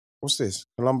What's this?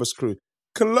 Columbus Crew.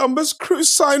 Columbus Crew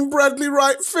signed Bradley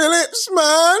Wright Phillips, man.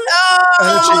 Oh,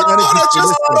 That's a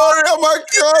story. Oh my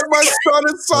God, my son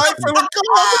is signed for the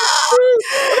Columbus Crew.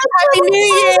 Happy New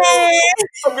Year.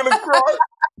 I'm going to cry.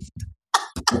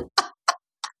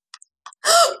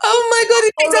 Oh my God,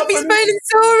 he picked up his phone and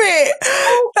saw it.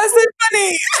 That's so funny.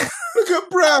 Look at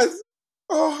Brad.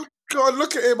 Oh God,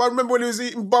 look at him. I remember when he was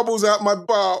eating bubbles out my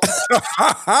bar.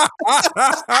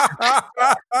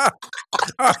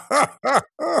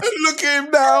 Look at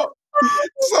him now.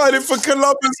 Signing for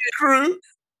Columbus Crew.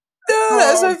 No,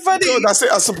 that's so funny. God, that's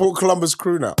it. I support Columbus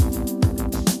Crew now.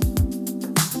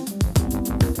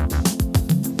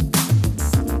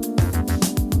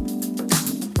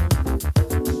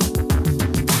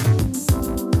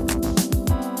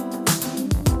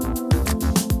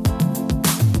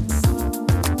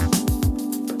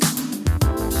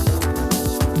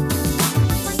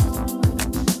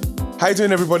 How you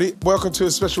doing, everybody? Welcome to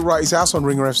a special Wrighty's House on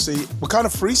Ringer FC. We're kind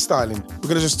of freestyling. We're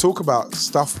going to just talk about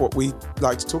stuff, what we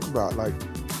like to talk about, like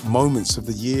moments of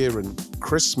the year and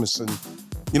Christmas. And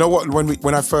you know what?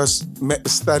 When I first met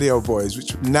the Stadio Boys,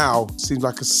 which now seems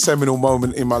like a seminal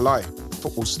moment in my life,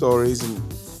 football stories, and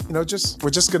you know,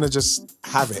 we're just going to just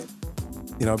have it,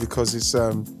 you know, because it's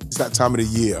that time of the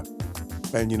year.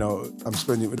 And, you know, I'm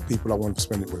spending it with the people I want to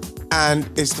spend it with. And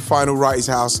it's the final Wrighty's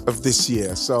House of this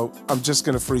year. So I'm just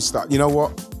going to freestyle. You know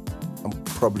what? I'm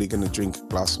probably going to drink a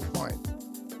glass of wine.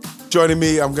 Joining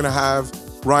me, I'm going to have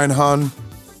Ryan Hunn,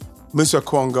 Musa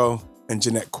Kwongo, and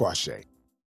Jeanette Kwashe.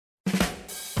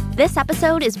 This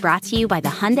episode is brought to you by the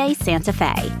Hyundai Santa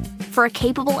Fe. For a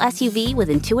capable SUV with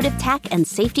intuitive tech and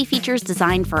safety features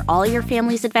designed for all your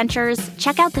family's adventures,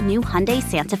 check out the new Hyundai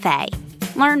Santa Fe.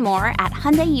 Learn more at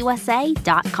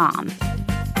HyundaiUSA.com.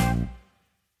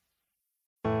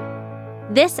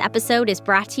 This episode is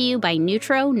brought to you by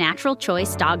Nutro Natural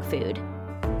Choice Dog Food.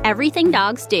 Everything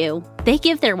dogs do, they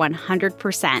give their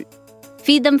 100%.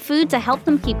 Feed them food to help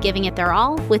them keep giving it their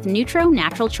all with Nutro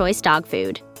Natural Choice Dog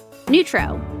Food.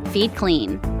 Nutro, feed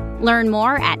clean. Learn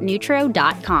more at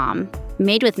Nutro.com.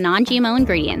 Made with non-GMO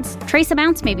ingredients. Trace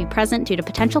amounts may be present due to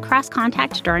potential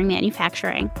cross-contact during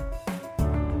manufacturing.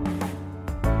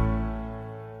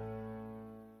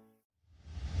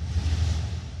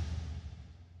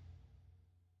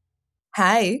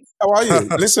 Hi. How are you?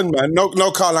 Listen, man, no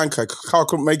Carl Anka. Carl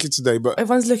couldn't make it today, but...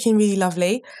 Everyone's looking really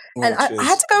lovely. Oh, and I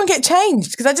had to go and get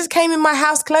changed because I just came in my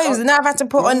house clothes and now I've had to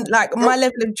put on like my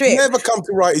level of drip. Never come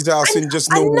to Wrighty's house in just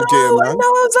normal gear, man. I know.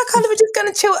 I was like, we're just going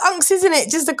to chill unks, isn't it?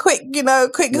 Just a quick hoodie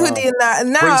and that.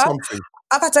 And now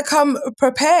I've had to come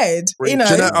prepared, you know.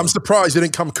 Jeanette, I'm surprised you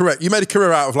didn't come correct. You made a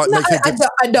career out of like making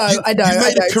I know. You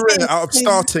made a career out of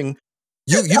starting...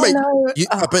 You made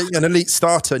an elite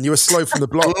starter and you were slow from the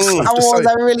blocks.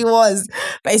 I really was.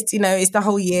 But it's, it's the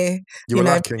whole year. You were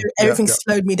lacking. Everything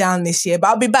slowed me down this year. But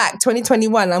I'll be back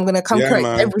 2021. I'm going to come correct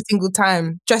every single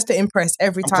time. Just to impress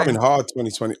every time. I'm coming hard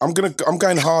 2020. I'm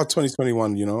going hard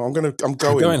 2021, you know. I'm going. You're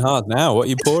going hard now. What are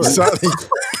you pouring? Exactly.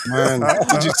 Man,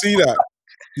 did you see that?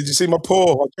 Did you see my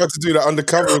pour? I tried to do that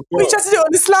undercover. We tried to do it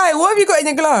on the slide. What have you got in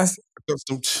your glass?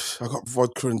 I got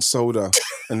vodka and soda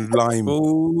and lime.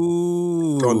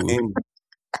 Ooh. Gone in.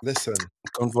 Listen.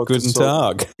 Guten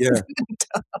Tag. Yeah.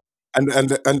 And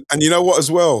you know what as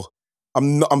well?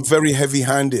 I'm very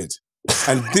heavy-handed.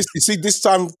 And this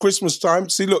time, Christmas time,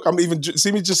 look,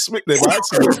 see me just spit there by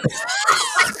accident.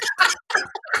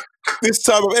 This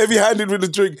time I'm heavy-handed with the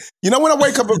drink. You know when I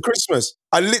wake up at Christmas,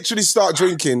 I literally start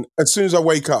drinking as soon as I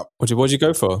wake up. What'd you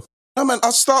go for? No, man,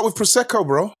 I'll start with Prosecco,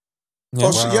 bro. Yeah,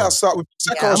 I'll start with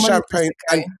Prosecco or champagne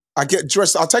and I get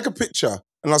dressed. I'll take a picture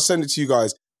and I'll send it to you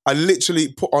guys. I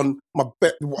literally put on my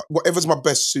whatever's my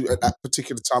best suit at that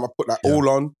particular time. I put that all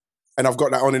on and I've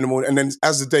got that on in the morning. And then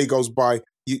as the day goes by,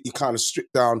 you kind of strip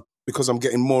down because I'm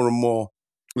getting more and more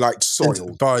like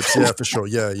soiled. Vibes, yeah, for sure.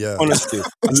 Yeah. Honestly,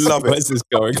 I love it. Where's this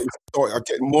going? I'm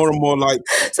getting more and more like...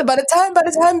 So by the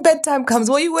time bedtime comes,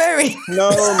 what are you wearing? No,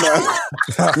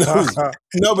 man.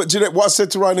 No, but Jeanette, what I said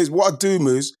to Ryan is, what I do,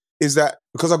 Moose, is that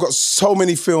because I've got so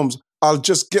many films, I'll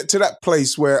just get to that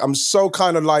place where I'm so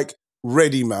kind of like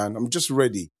ready, man. I'm just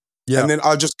ready. Yeah. And then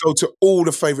I'll just go to all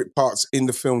the favorite parts in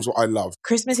the films what I love.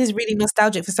 Christmas is really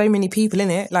nostalgic for so many people, isn't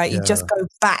it? Like you just go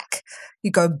back. You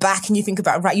go back and you think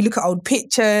about, you look at old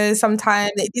pictures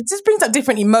sometimes. It just brings up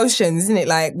different emotions, isn't it?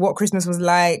 Like what Christmas was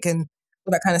like and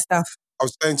all that kind of stuff. I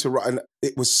was saying to Ryan,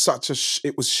 it was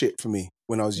it was shit for me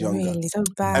when I was younger. Really, so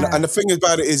bad. And the thing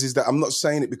about it is that I'm not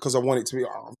saying it because I want it to be...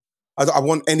 I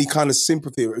want any kind of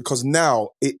sympathy because now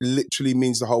it literally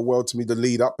means the whole world to me, the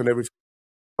lead up and everything.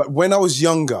 But when I was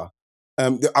younger,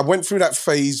 I went through that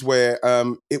phase where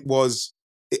it was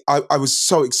I was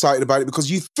so excited about it because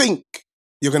you think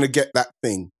you're going to get that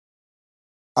thing.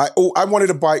 I wanted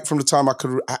a bike from the time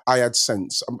I had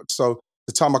sense. So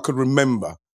the time I could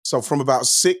remember. So from about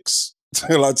 6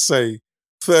 till I'd say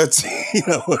 13,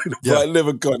 I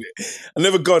never got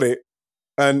it.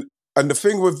 And the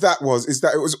thing with that is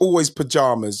that it was always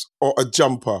pajamas or a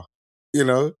jumper,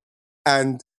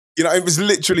 and it was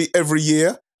literally every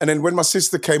year. And then when my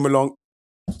sister came along,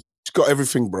 she got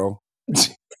everything, bro.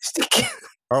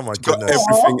 Oh my goodness. Got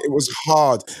everything. It was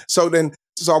hard. So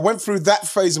I went through that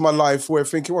phase of my life where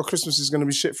thinking, well, Christmas is going to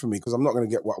be shit for me because I'm not going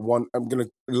to get what I want. I'm going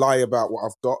to lie about what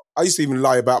I've got. I used to even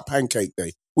lie about pancake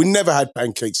day. We never had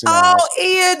pancakes in our house.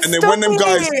 Ian, and then when them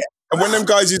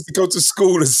guys used to go to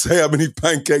school and say how many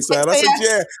pancakes I had, I said,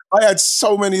 yeah, I had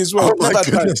so many as well. Oh my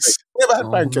goodness. Never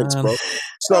had pancakes, bro.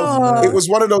 So it was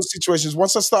one of those situations.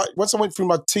 Once I went through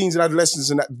my teens and adolescence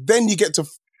and that, then you get to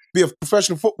be a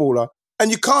professional footballer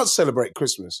and you can't celebrate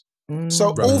Christmas.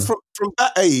 So all from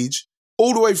that age,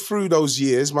 all the way through those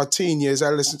years, my teen years,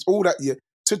 adolescence, all that year,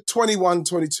 to 21,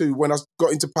 22, when I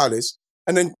got into Palace.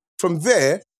 And then from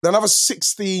there, another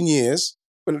 16 years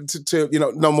to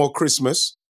no more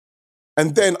Christmas.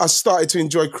 And then I started to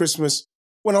enjoy Christmas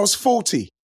when I was 40.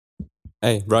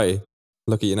 Hey, Wrighty,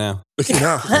 look at you now. Look at you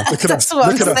now. Look at That's what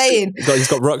I'm saying. He's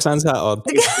got Roxanne's hat on.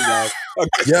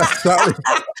 Yeah, exactly.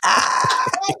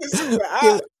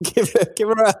 give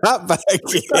her a hat back.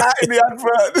 In the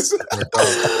advert.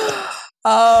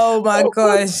 Oh my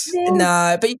gosh.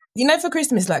 No, but for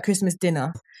Christmas, like Christmas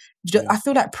dinner, I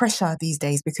feel like pressure these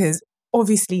days because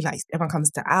obviously like everyone comes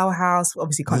to our house.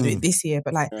 Obviously can't do it this year,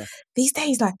 but these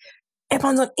days, like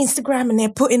everyone's on Instagram and they're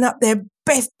putting up their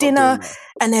best dinner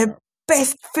and their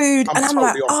best food. And I'm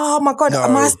like, oh my God,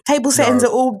 my table settings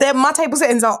are all there. My table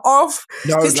settings are off. I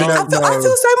feel so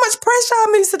much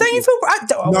pressure, Musa. Don't you feel?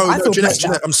 I feel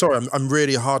Jeanette, I'm sorry. I'm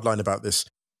really hardline about this.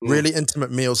 Really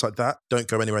intimate meals like that don't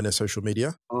go anywhere near social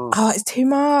media. Oh, it's too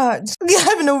much. You're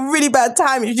having a really bad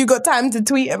time if you got time to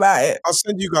tweet about it. I'll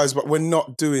send you guys, but we're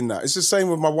not doing that. It's the same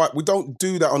with my wife. We don't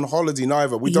do that on holiday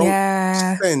neither. We don't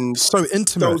spend so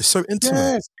intimate. It's so intimate.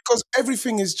 Yes, because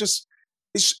everything is just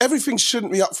everything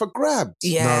shouldn't be up for grabs.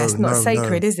 Yeah, it's not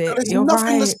sacred, is it? There's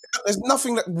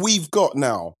nothing that we've got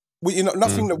now.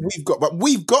 Nothing that we've got, but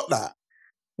we've got that.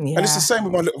 Yeah. And it's the same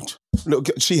with my little.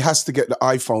 She has to get the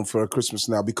iPhone for her Christmas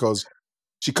now because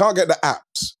she can't get the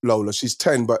apps. Lola, she's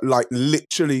 10, but like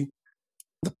literally,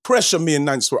 the pressure me and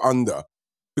Nance were under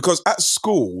because at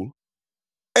school,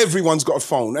 everyone's got a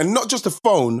phone, and not just a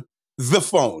phone, the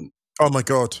phone. Oh my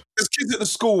God! There's kids at the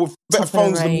school with better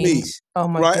phones than me. Oh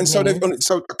my right, goodness. and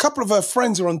so a couple of her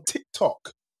friends are on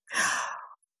TikTok.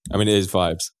 I mean, it is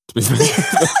vibes, to be fair.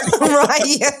 Right,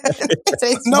 yeah.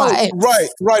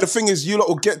 Right. The thing is, you lot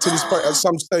will get to this point at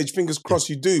some stage. Fingers crossed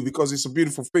you do, because it's a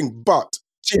beautiful thing. But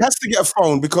she has to get a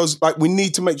phone because, like, we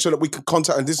need to make sure that we can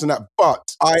contact and this and that. But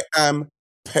I am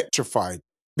petrified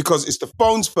because it's the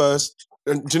phones first,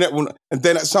 and Jeanette will, and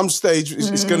then at some stage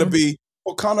it's going to be,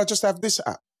 well, can't I just have this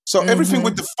app? So everything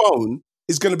with the phone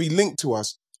is going to be linked to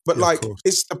us. But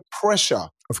it's the pressure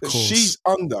that she's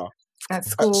under. At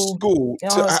school.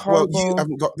 Well, you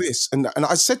haven't got this. And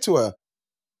I said to her,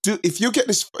 if you get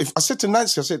this, I said to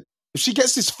Nancy, I said, if she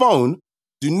gets this phone,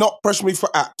 do not pressure me for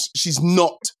apps. She's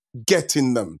not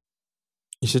getting them.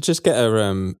 You should just get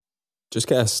a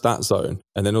stat zone,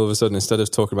 and then all of a sudden, instead of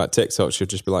talking about TikTok, she'll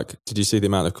just be like, did you see the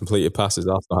amount of completed passes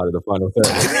Arsenal had in the final third?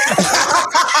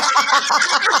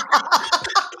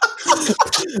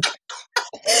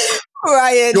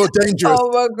 Ryan. You're dangerous. Oh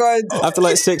my God. After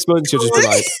like 6 months, you'll just be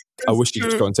like, I wish you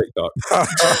could just go on TikTok. I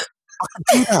could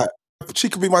do that. She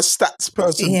could be my stats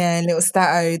person. Yeah, little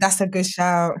stato. That's a good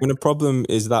shout. When a problem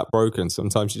is that broken,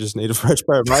 sometimes you just need a fresh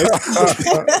pair of eyes.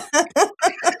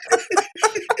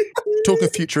 Talking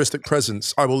futuristic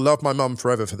presents, I will love my mum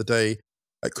forever for the day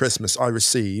at Christmas I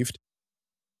received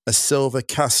a silver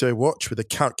Casio watch with a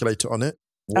calculator on it.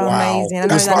 Oh, wow. Amazing. I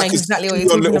know exactly what you're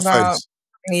talking about.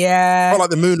 Yeah. Not like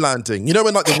the moon landing. You know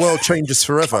when like the world changes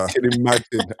forever? I can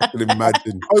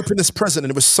imagine. Open this present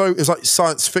and it was like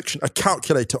science fiction, a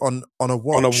calculator on a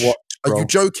watch. On a watch, bro. Are you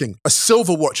joking? A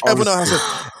silver watch. Everyone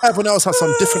else has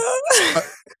some different...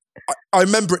 I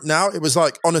remember it now. It was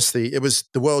like, honestly, it was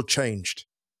the world changed.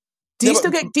 Do you still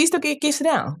get gifts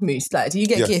now, Moose? Like, do you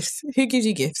get gifts? Who gives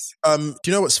you gifts? Do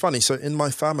you know what's funny? So in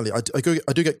my family, I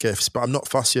do get gifts, but I'm not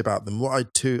fussy about them.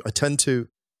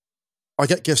 I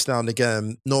get gifts now and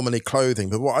again, normally clothing,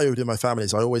 but what I do in my family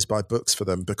is I always buy books for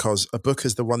them because a book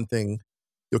is the one thing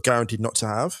you're guaranteed not to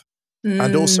have.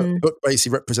 And also a book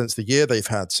basically represents the year they've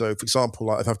had. So for example,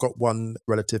 like if I've got one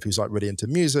relative who's like really into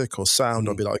music or sound,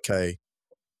 I'll be like, okay,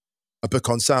 a book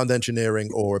on sound engineering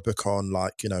or a book on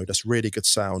just really good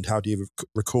sound. How do you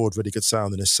record really good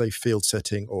sound in a safe field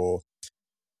setting, or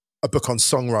a book on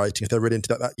songwriting if they're really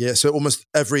into that year. So almost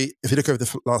if you look over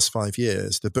the last 5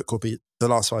 years, the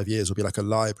last 5 years will be like a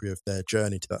library of their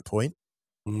journey to that point.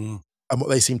 And what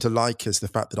they seem to like is the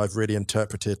fact that I've really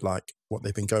interpreted like what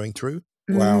they've been going through.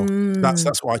 Wow. That's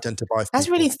what I tend to buy for That's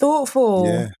people. really thoughtful.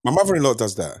 Yeah. My mother-in-law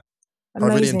does that.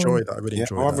 Amazing. I really enjoy that. I really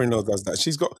enjoy my that. mother-in-law does that.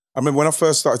 I remember when I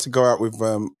first started to go out with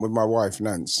my wife,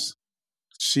 Nance,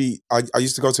 I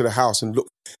used to go to the house and look.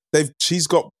 She's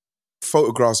got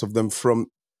photographs of them from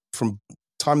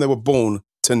time they were born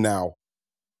to now.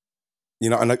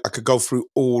 And I could go through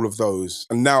all of those.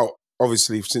 And now,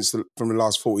 obviously, from the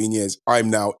last 14 years, I'm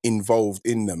now involved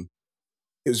in them.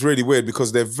 It was really weird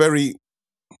because they're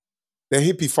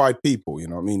hippified people, you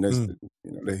know what I mean?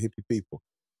 They're hippie people.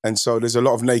 And so there's a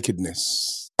lot of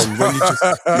nakedness. And when you just,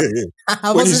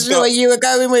 I wasn't sure where you were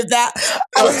going with that.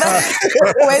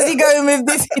 Where's he going with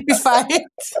this hippified?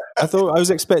 I was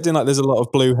expecting like there's a lot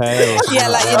of blue hair. Yeah,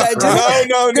 like, just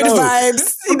no. Good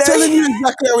vibes. I'm telling you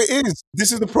exactly how it is.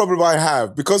 This is the problem I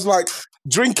have because like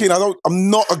drinking,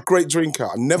 I'm not a great drinker.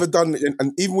 I've never done it.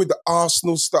 And even with the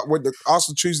Arsenal stuff, with the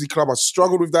Arsenal Tuesday Club, I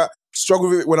struggled with that.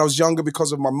 Struggled with it when I was younger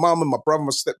because of my mum and my brother and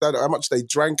my stepdad, how much they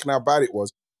drank and how bad it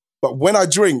was. But when I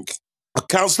drink, I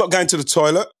can't stop going to the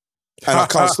toilet and I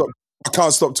can't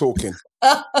stop talking.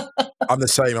 I'm the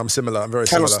same. I'm similar. I'm very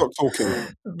similar. Cannot stop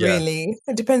talking. Really?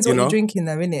 It depends what you're drinking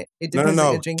though, innit? It depends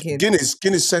what you're drinking.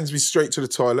 Guinness sends me straight to the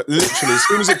toilet. Literally, as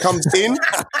soon as it comes in,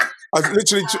 I've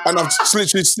literally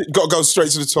got to go straight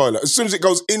to the toilet. As soon as it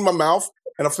goes in my mouth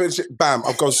and I finish it, bam,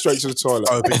 I'll go straight to the toilet.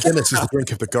 Oh, but Guinness is the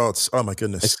drink of the gods. Oh my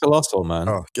goodness. It's colossal, man.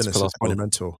 Oh, Guinness is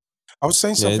monumental. I was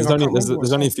saying something.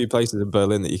 There's only a few places in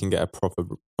Berlin that you can get a proper.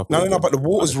 No, but the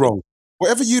water's wrong.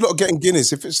 Whatever you lot are getting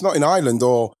Guinness, if it's not in Ireland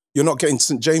or you're not getting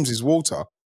St. James's water,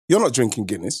 you're not drinking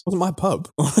Guinness. It wasn't my pub.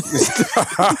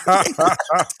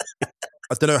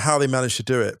 I don't know how they managed to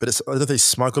do it, but I don't know if they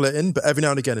smuggle it in, but every now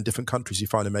and again in different countries you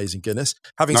find amazing Guinness.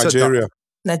 Having Nigeria. said that,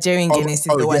 Nigerian Guinness is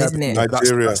the one, isn't it?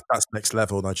 Nigeria. That's next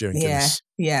level, Nigerian Guinness.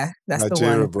 Yeah, that's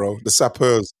Nigeria, the one. bro. The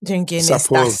sapeurs. Drink Guinness,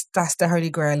 that's the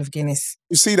holy grail of Guinness.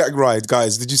 You see that, right,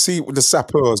 guys? Did you see the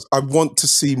sapeurs? I want to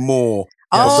see more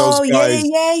of those guys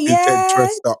who get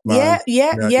dressed up, man.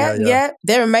 Yeah.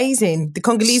 They're amazing. The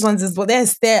Congolese ones as well.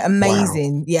 They're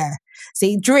amazing. Wow. Yeah.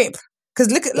 See, drip. Because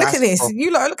look at this. Proper.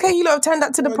 Look how you lot have turned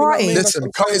up to the party.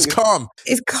 Listen, it's calm.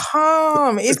 It's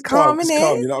calm, isn't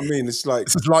it? You know what I mean? It's like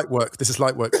this is light work.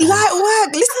 Light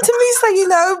work. Listen to me say,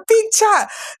 big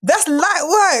chat. That's light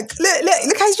work.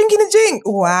 Look how he's drinking a drink.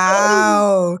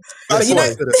 Wow. But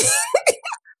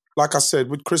like I said,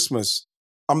 with Christmas,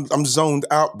 I'm zoned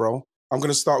out, bro. I'm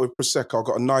gonna start with Prosecco. I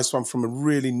got a nice one from a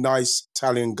really nice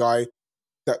Italian guy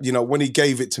that, when he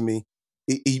gave it to me,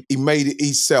 he made it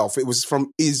himself. It was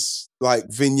from his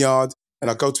vineyard. And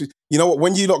I go to, what,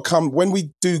 when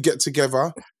we do get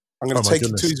together, I'm going to take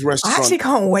you to his restaurant. I actually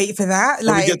can't wait for that.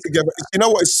 When we get together. You know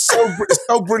what? It's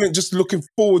so brilliant just looking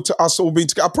forward to us all being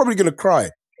together. I'm probably going to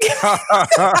cry. I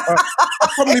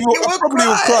probably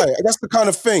will cry. That's the kind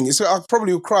of thing. I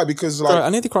probably will cry because Sorry, I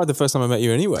nearly cried the first time I met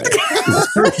you anyway.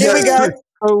 Here we go.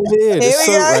 So weird. Here we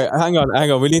go. Right,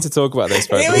 hang on. We need to talk about this.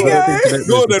 Here we go.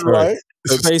 Go then, right?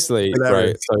 So basically,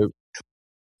 right. So,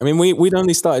 I mean, we'd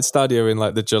only started Stadio in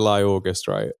the July, August,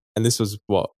 right? And this was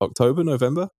what, October,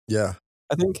 November? Yeah,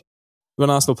 I think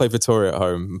when Arsenal played Vittoria at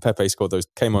home, Pepe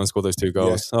came on and scored those 2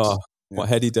 goals. Yes. What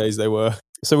heady days they were.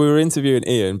 So we were interviewing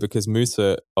Ian because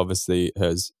Musa obviously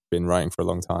has been writing for a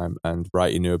long time, and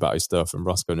Wrighty knew about his stuff, and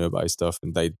Roscoe knew about his stuff,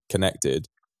 and they connected.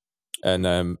 And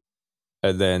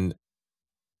then,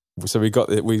 so we were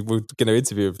going to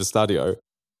interview him for Stadio.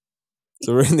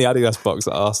 So we're in the Adidas box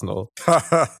at Arsenal,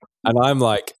 and I'm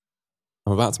like,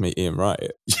 I'm about to meet Ian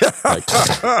Wright. This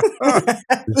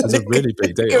is a really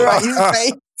big deal. You're right, his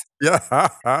face.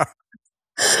 Yeah.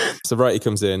 So Wrighty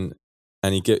comes in,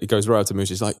 and he goes right up to Moose.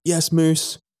 He's like, "Yes,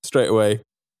 Moose," straight away,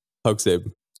 hugs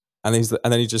him, and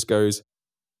then he just goes,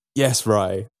 "Yes,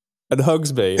 Rye," and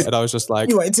hugs me, and I was just like,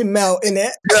 "You wanted to melt,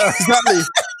 innit?" Yeah, exactly.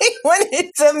 He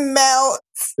wanted to melt.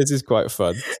 This is quite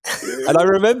fun. And I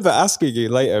remember asking you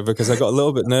later because I got a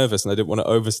little bit nervous and I didn't want to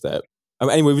overstep.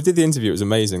 Anyway, we did the interview. It was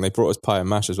amazing. They brought us pie and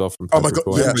mash as well from. Oh my god!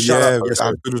 Yeah,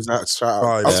 how good was that? Shout out!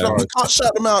 Right, I was like, we can't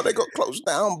shout them out. They got closed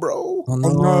down, bro. Oh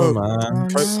no, man!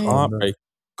 Heartbreak.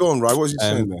 Go on, right? What was you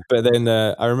saying there? But then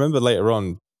I remember later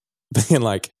on being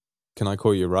like, "Can I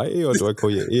call you Wrighty or do I call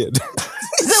you Ian?"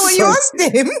 Is that what what you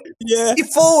asked him? Yeah, He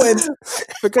forward.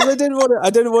 because I didn't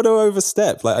want to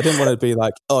overstep. Like I didn't want to be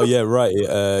like, oh yeah,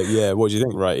 Wrighty, yeah, what do you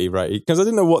think, Wrighty? Because I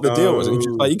didn't know what the deal was. And he was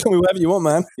just like, you call me whatever you want,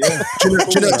 man. Yeah. Do you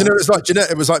know,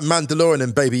 it was like Mandalorian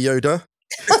and Baby Yoda.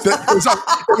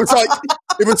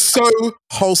 It was so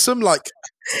wholesome. Like,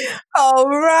 Oh,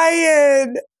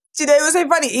 Ryan. Do you know, it was so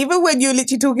funny. Even when you're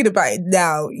literally talking about it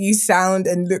now, you sound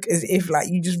and look as if like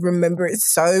you just remember it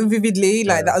so vividly.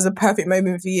 Like that was a perfect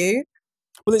moment for you.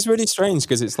 Well, it's really strange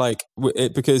because it's like,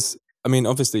 because, I mean,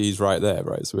 obviously he's right there,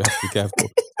 right? So we have to be careful.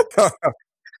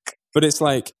 But it's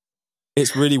like,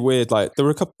 it's really weird. Like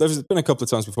there's been a couple of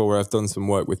times before where I've done some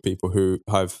work with people who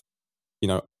have,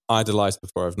 idolized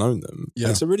before I've known them. Yeah.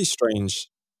 And it's a really strange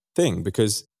thing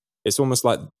because it's almost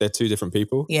like they're two different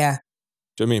people. Yeah.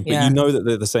 Do you know what I mean? But you know that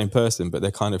they're the same person, but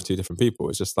they're kind of two different people.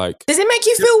 It's just like... Does it make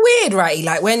you feel weird, right?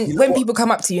 Like when people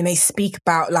come up to you and they speak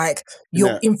about like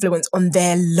your influence on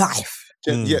their life.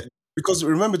 Yeah, because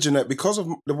remember, Jeanette, because of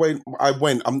the way I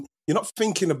went, you're not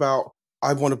thinking about,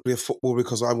 I want to play a football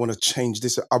because I want to change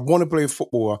this. I want to play a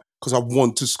footballer because I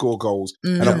want to score goals.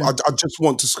 And I just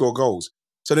want to score goals.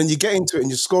 So then you get into it and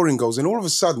you're scoring goals. And all of a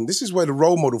sudden, this is where the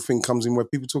role model thing comes in, where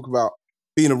people talk about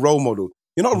being a role model.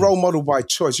 You're not a role model by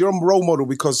choice. You're a role model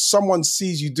because someone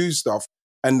sees you do stuff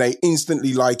and they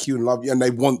instantly like you and love you and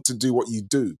they want to do what you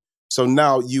do. So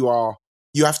now you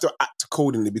have to act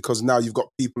accordingly because now you've got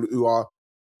people who are,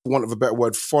 for want of a better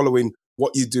word, following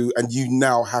what you do and you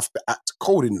now have to act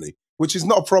accordingly, which is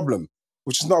not a problem.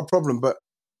 But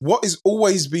what has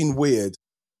always been weird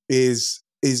is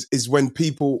when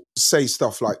people say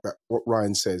stuff like that, what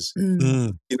Ryan says.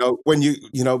 Because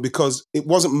it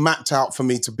wasn't mapped out for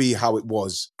me to be how it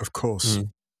was. Of course.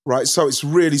 Right? So it's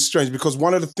really strange because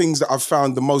one of the things that I've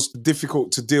found the most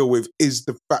difficult to deal with is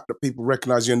the fact that people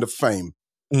recognize you in the fame.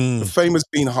 The fame has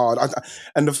been hard.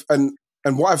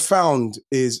 And what I've found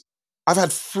is I've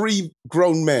had 3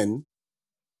 grown men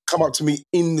come up to me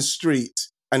in the street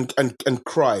and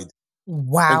cried.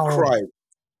 Wow. And cried.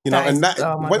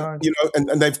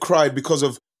 And they've cried because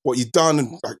of what you've done.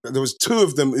 And there was 2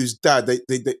 of them whose dad,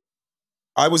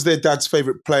 I was their dad's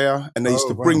favorite player, and they used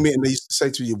to bring me and they used to say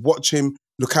to you, watch him,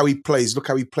 look how he plays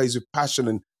with passion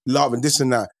and love and this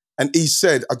and that. And he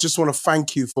said, I just want to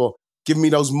thank you for giving me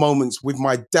those moments with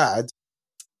my dad,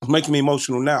 making me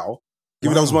emotional now,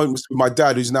 give me those moments with my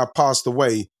dad who's now passed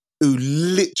away, who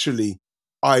literally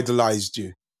idolized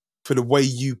you for the way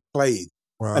you played.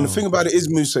 Wow. And the thing about it is,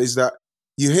 Musa, is that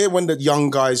you hear when the young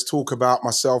guys talk about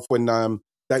myself when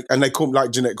they call me,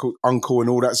 like Jeanette, called uncle and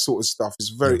all that sort of stuff.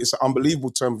 It's an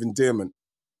unbelievable term of endearment.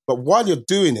 But while you're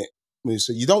doing it,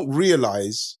 Musa, you don't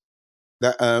realize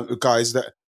that, guys,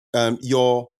 that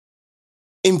you're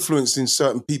influencing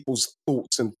certain people's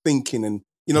thoughts and thinking. And,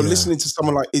 listening to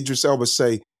someone like Idris Elba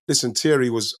say, listen, Thierry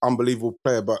was an unbelievable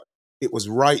player, but it was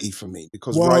Wrighty for me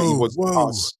because Wrighty was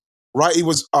us. Wrighty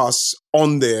was us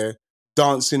on there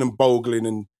dancing and bogling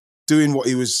and doing what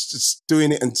he was just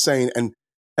doing it and saying. And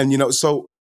so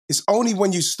it's only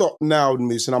when you stop now,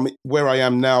 Musa, and I'm where I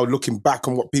am now looking back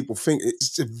on what people think,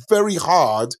 it's very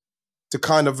hard to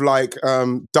kind of like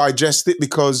digest it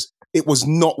because it was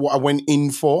not what I went in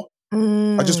for.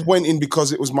 I just went in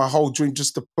because it was my whole dream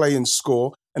just to play and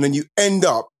score. And then you end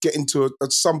up getting to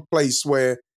some place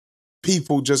where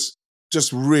people just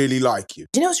really like you.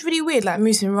 Do you know what's really weird? Like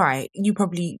Moose and Wright, you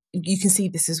can see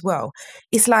this as well.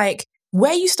 It's like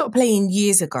where you stopped playing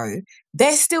years ago,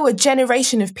 there's still a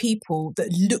generation of people that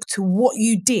look to what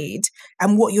you did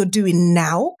and what you're doing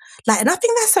now. Like, and I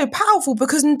think that's so powerful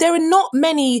because there are not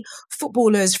many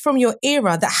footballers from your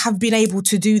era that have been able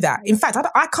to do that. In fact,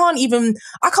 I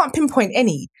can't pinpoint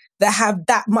any that have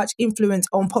that much influence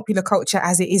on popular culture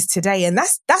as it is today. And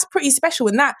that's pretty special.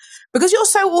 And that, because you're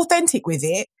so authentic with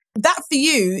it, that for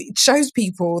you shows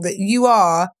people that you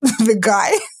are the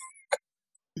guy.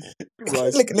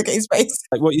 Right. Look at his face.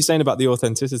 Like what you're saying about the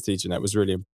authenticity, Jeanette, was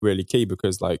really, really key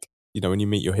because, like, when you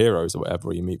meet your heroes or whatever,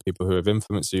 or you meet people who have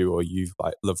influenced you, or you've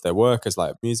like loved their work as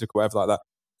like music or whatever like that,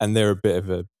 and they're a bit of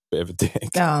a dick.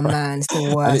 Oh right? Man, it's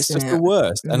the worst. And it's just the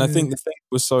worst. And I think the thing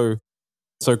was so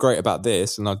great about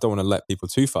this, and I don't want to let people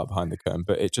too far behind the curtain,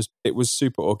 but it was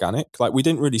super organic. Like we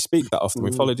didn't really speak that often.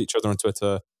 We followed each other on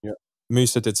Twitter. Yeah.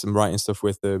 Musa did some writing stuff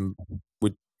with them.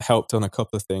 We helped on a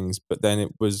couple of things, but then it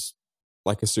was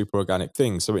like a super organic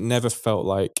thing. So it never felt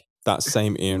like that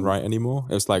same Ian Wright anymore.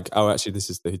 It was like, oh, actually,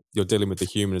 this is you're dealing with the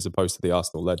human as opposed to the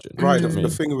Arsenal legend. Right. You know The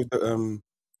thing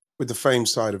with the fame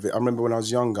side of it, I remember when I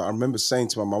was younger, I remember saying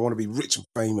to Mum, I want to be rich and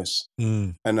famous.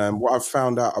 And what I've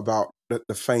found out about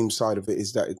the fame side of it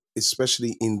is that,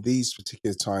 especially in these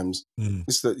particular times,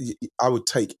 is that I would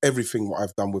take everything what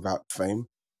I've done without fame.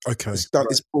 Okay.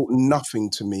 It's brought nothing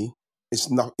to me.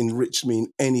 It's not enriched me in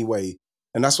any way.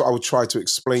 And that's what I would try to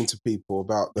explain to people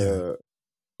about the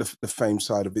fame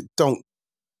side of it. Don't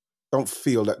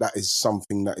feel that is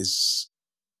something that is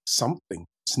something.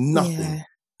 It's nothing.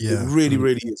 Yeah. It really,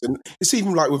 really is. And it's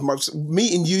even like with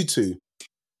meeting you two,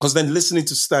 because then listening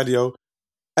to Stadio,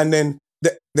 and then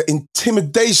the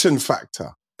intimidation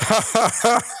factor.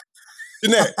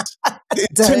 Jeanette, the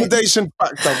intimidation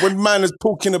factor when man is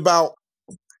talking about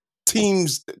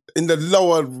teams in the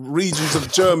lower regions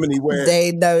of Germany where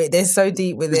they know it. They're so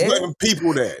deep with there's it. not even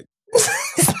people there.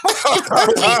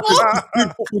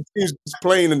 Football teams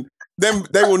playing, and them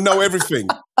they will know everything.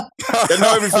 They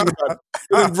know everything about it.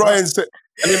 And then Ryan said,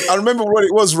 and then I remember what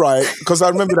it was, right? Because I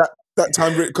remember that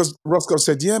time because Roscoe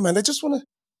said, "Yeah, man, they just want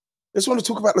to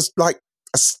talk about this, like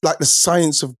the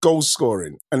science of goal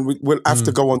scoring." And we'll have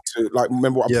to go on to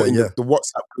remember what I put in the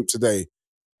WhatsApp group today.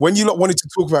 When you lot wanted to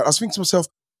talk about it, I was thinking to myself,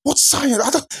 what science?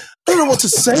 I don't know what to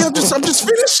say. I'm just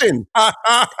finishing.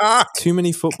 Too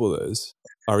many footballers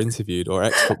are interviewed, or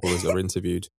ex-footballers are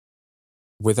interviewed,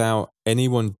 without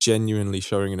anyone genuinely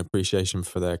showing an appreciation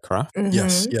for their craft.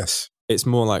 Mm-hmm. Yes. It's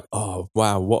more like, oh,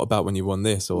 wow, what about when you won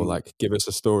this? Or like, give us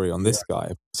a story on this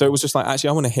guy. So it was just like, actually,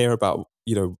 I want to hear about,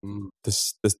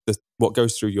 this what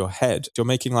goes through your head. You're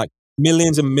making like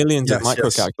millions and millions of micro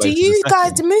calculations. Do you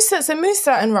guys, Musa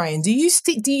and Ryan, do you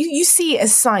see it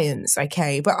as science?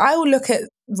 Okay, but I will look at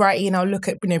Wrighty and I'll look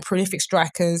at prolific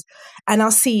strikers, and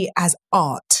I'll see it as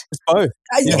art. It's both.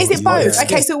 Is it both? Yeah.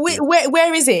 Okay, so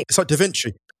where is it? It's like Da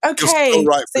Vinci. Okay, so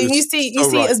right, so you see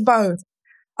it as both.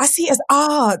 I see it as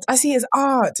art.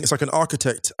 It's like an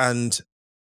architect and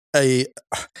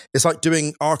it's like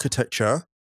doing architecture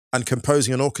and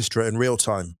composing an orchestra in real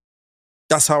time.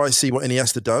 That's how I see what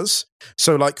Iniesta does.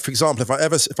 So, like, for example,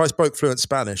 if I spoke fluent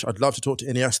Spanish, I'd love to talk to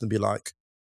Iniesta and be like,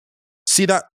 see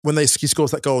that when he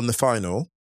scores that goal in the final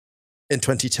in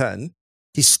 2010,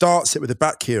 he starts it with a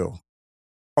back heel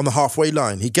on the halfway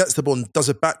line. He gets the ball and does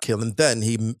a back heel, and then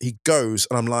he goes,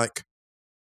 and I'm like,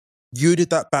 you did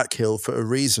that back heel for a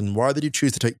reason. Why did you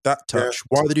choose to take that touch?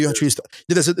 Why did you choose to...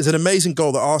 There's an amazing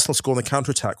goal that Arsenal score on the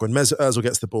counter-attack when Mesut Ozil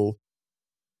gets the ball.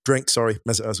 Mesut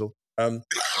Ozil.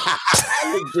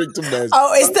 Drink to Mez.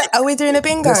 Oh, are we doing a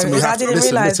bingo? I didn't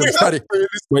realise.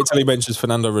 Wait till he mentions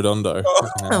Fernando Redondo.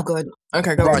 Oh, good.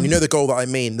 Okay, go Ryan, on. you know the goal that I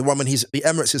mean? The one when the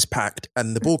Emirates is packed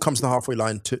and the ball comes to the halfway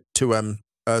line to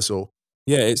Ozil.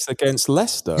 Yeah, it's against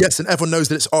Leicester. Yes, and everyone knows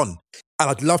that it's on. And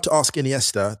I'd love to ask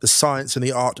Iniesta the science and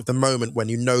the art of the moment when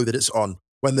you know that it's on.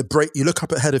 When you look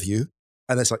up ahead of you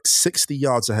and there's like 60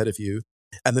 yards ahead of you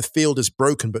and the field is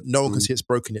broken, but no one can see it's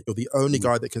broken yet. You're the only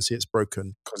guy that can see it's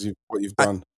broken. Because what you've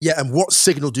done. And what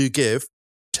signal do you give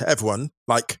to everyone?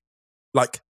 Like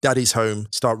daddy's home,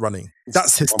 start running.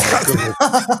 That's his...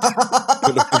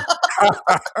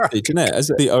 Jeanette, as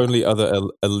the only other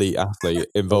elite athlete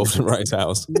involved in Wrighty's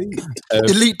house.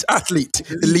 Elite athlete.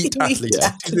 Let's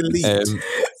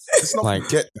not like,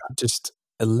 forget that. Just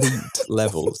elite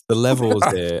levels. The levels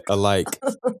here are like,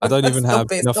 I don't even have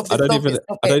enough. I don't even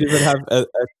have a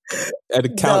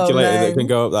calculator that can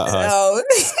go up that high.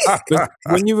 No.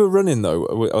 When you were running though,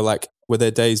 or like, were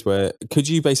there days where could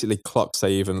you basically clock,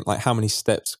 say, even like how many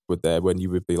steps were there when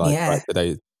you would be like, right,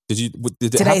 today?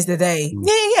 Today's the day.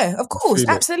 Yeah, of course,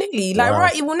 absolutely. Like,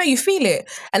 right, you will know, you feel it.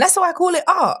 And that's why I call it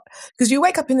art. Because you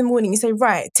wake up in the morning, you say,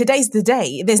 right, today's the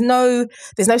day. There's no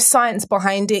science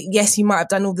behind it. Yes, you might have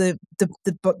done all the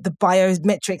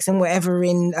biometrics and whatever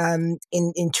in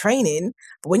training.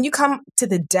 But when you come to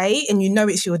the day and you know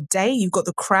it's your day, you've got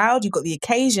the crowd, you've got the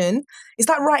occasion, it's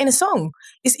like writing a song.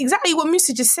 It's exactly what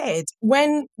Musa just said.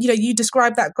 When, you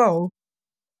describe that goal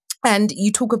and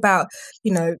you talk about,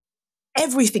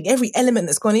 everything, every element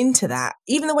that's gone into that,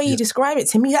 even the way you describe it,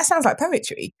 to me, that sounds like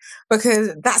poetry,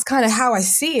 because that's kind of how I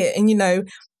see it. And, you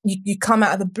come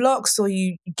out of the blocks or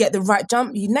you get the right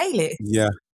jump, you nail it. Yeah.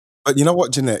 But you know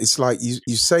what, Jeanette? It's like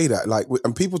you say that, like,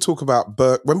 and people talk about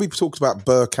when we talked about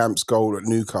Bergkamp's goal at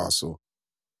Newcastle.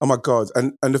 Oh my God.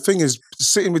 And the thing is,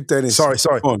 sitting with Dennis. Sorry.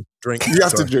 On, drink. You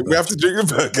have to drink. We have to drink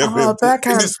the Bergkamp.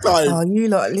 Bergkamp. In this time. Oh, you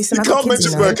lot, listen. You can't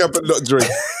mention Bergkamp and not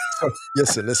drink.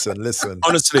 Listen.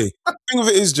 Honestly, the thing of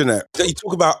it is, Jeanette, that you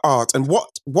talk about art, and what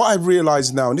I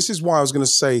realise now, and this is why I was going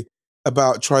to say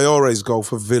about Traore's goal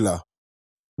for Villa,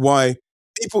 why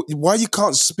you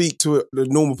can't speak to the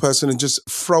normal person and just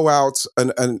throw out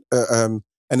an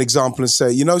example and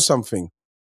say, you know something,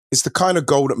 it's the kind of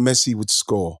goal that Messi would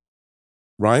score,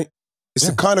 right? It's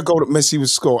the kind of goal that Messi would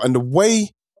score, and the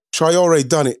way Traore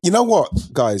done it. You know what,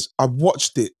 guys? I've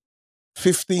watched it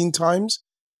 15 times.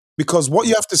 Because what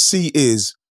you have to see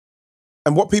is,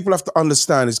 and what people have to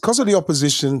understand is, because of the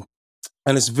opposition,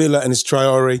 and it's Villa and it's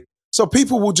Traore. So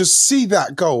people will just see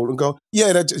that goal and go,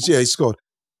 yeah, he scored.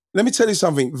 Let me tell you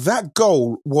something. That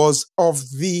goal was of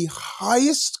the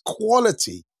highest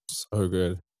quality. So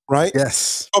good. Right?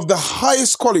 Yes. Of the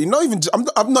highest quality.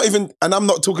 I'm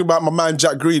not talking about my man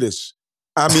Jack Grealish,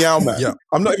 our Meow Man. Yeah.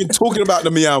 I'm not even talking about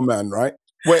the Meow Man, right?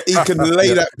 Where he can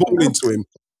lay that ball into him.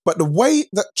 But the way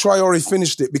that Traore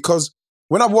finished it, because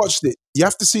when I watched it, you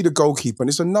have to see the goalkeeper. And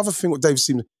it's another thing what Dave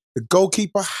Seaman, the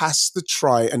goalkeeper has to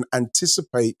try and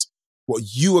anticipate what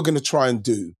you are going to try and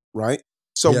do, right?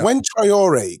 So when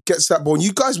Traore gets that ball, and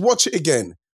you guys watch it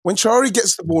again, when Traore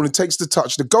gets the ball and takes the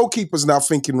touch, the goalkeeper's now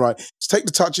thinking, right, let's take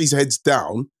the touch, his head's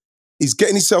down, he's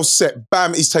getting himself set,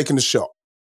 bam, he's taking the shot.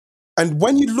 And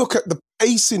when you look at the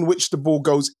pace in which the ball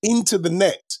goes into the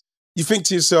net, you think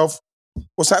to yourself,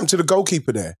 what's happened to the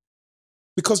goalkeeper there?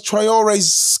 Because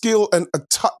Traore's skill and a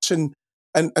touch and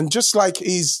just like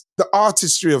the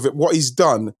artistry of it, what he's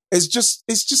done, it's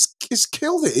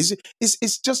killed it.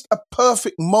 It's just a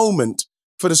perfect moment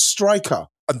for the striker.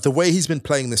 And the way he's been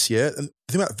playing this year, and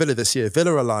the thing about Villa this year,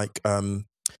 Villa are like, they're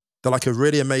like a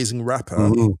really amazing rapper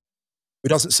who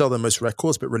doesn't sell the most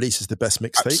records, but releases the best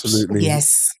mixtapes. Absolutely.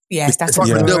 Yes, that's what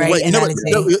Lil great Wayne, analogy.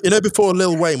 you know, before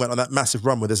Lil Wayne went on that massive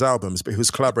run with his albums, but he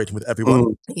was collaborating with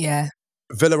everyone. Yeah.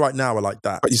 Villa right now are like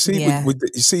that. But you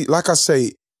see, like I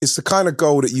say, it's the kind of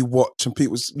goal that you watch and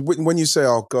people, when you say,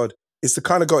 oh God, it's the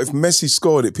kind of goal, if Messi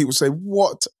scored it, people say,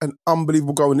 what an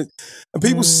unbelievable goal. And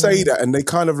people say that and they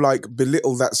kind of like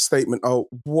belittle that statement, oh,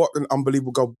 what an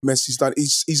unbelievable goal Messi's done.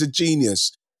 He's a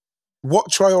genius. What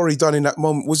Traore done in that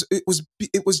moment was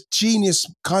genius,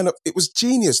 it was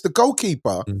genius. The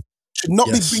goalkeeper should not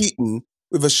be beaten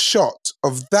with a shot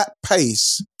of that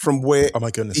pace from where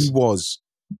he was.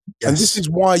 Yes. And this is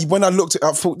why when I looked at it,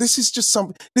 I thought, this is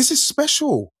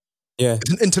special. Yeah.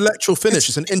 It's an intellectual finish.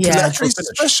 It's an intellectual finish.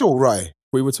 Special, right?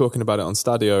 We were talking about it on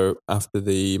Stadio after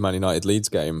the Man United Leeds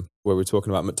game, where we were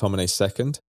talking about McTominay's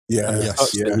second. Yeah.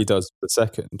 That he does the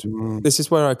second. This is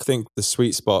where I think the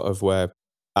sweet spot of where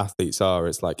athletes are,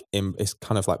 it's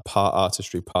kind of like part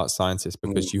artistry, part scientist,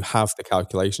 because you have the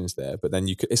calculations there, but then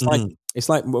it's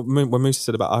like what Musa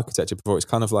said about architecture before. It's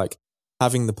kind of like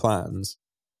having the plans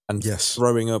and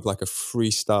throwing up like a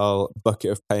freestyle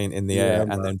bucket of paint in the air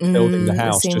and then building the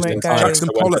house just in time. Jackson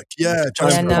Pollock.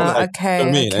 Jackson Pollock. Okay. You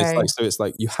know what I mean? It's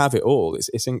like you have it all.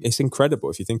 It's incredible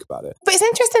if you think about it. But it's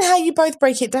interesting how you both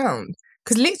break it down.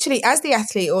 Because literally, as the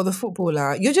athlete or the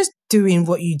footballer, you're just doing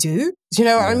what you do. Do you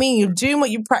know what I mean? You're doing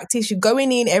what you practice. You're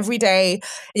going in every day. And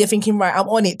you're thinking, right, I'm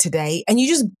on it today. And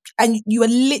you are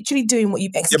literally doing what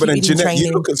you've executed in Jeanette, training.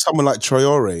 You look at someone like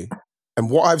Traore, and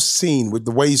what I've seen with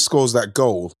the way he scores that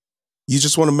goal, you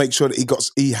just want to make sure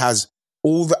that he has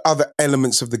all the other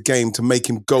elements of the game to make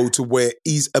him go to where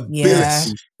his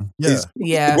ability is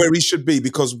where he should be.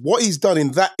 Because what he's done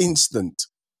in that instant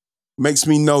makes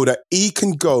me know that he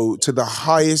can go to the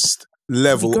highest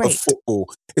level of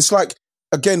football. It's like,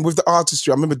 again, with the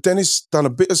artistry, I remember Dennis done a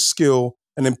bit of skill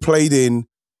and then played in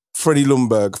Freddie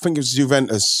Ljungberg. I think it was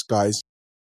Juventus, guys.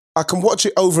 I can watch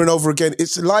it over and over again.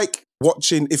 It's like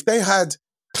watching, if they had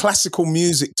classical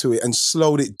music to it and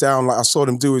slowed it down like I saw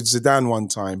them do with Zidane one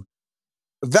time,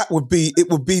 it would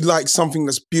be like something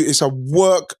that's beautiful. It's a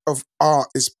work of art.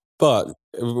 But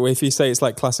if you say it's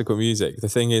like classical music, the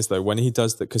thing is though, when he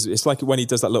does that, because it's like when he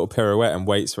does that little pirouette and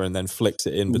waits for it and then flicks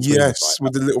it in between. Yes,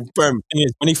 with the little bam. The thing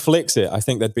is, when he flicks it, I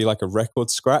think there'd be like a record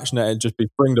scratch and it'd just be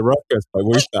Bring the Ruckus by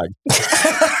Wu-Tang.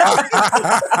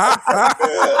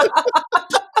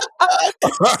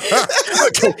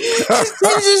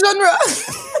 Change the genre.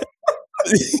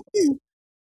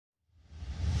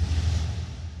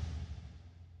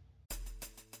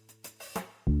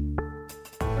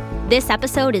 This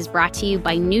episode is brought to you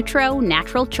by Nutro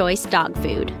Natural Choice Dog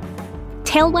Food.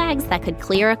 Tail wags that could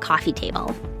clear a coffee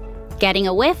table. Getting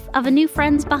a whiff of a new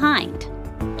friend's behind.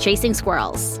 Chasing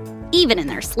squirrels, even in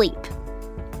their sleep.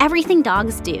 Everything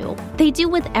dogs do, they do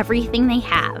with everything they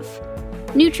have.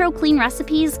 Nutro Clean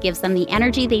Recipes gives them the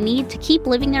energy they need to keep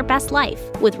living their best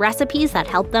life with recipes that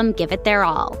help them give it their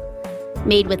all.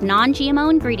 Made with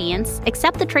non-GMO ingredients,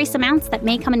 except the trace amounts that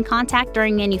may come in contact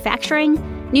during manufacturing,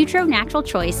 Nutro Natural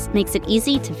Choice makes it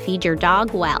easy to feed your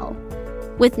dog well.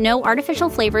 With no artificial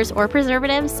flavors or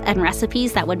preservatives and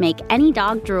recipes that would make any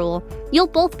dog drool, you'll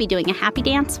both be doing a happy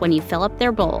dance when you fill up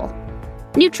their bowl.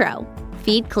 Nutro.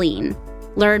 Feed clean.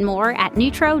 Learn more at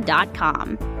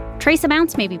nutro.com. Trace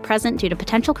amounts may be present due to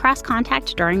potential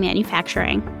cross-contact during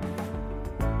manufacturing.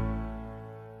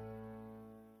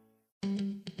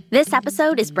 This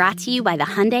episode is brought to you by the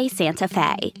Hyundai Santa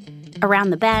Fe. Around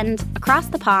the bend, across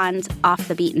the pond, off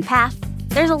the beaten path,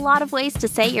 There's a lot of ways to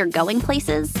say you're going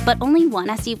places, but only one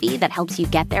SUV that helps you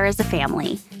get there as a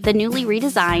family. The newly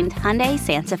redesigned Hyundai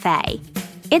Santa Fe.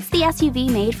 It's the SUV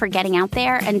made for getting out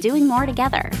there and doing more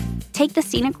together. Take the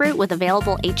scenic route with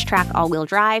available H-Track all-wheel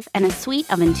drive and a suite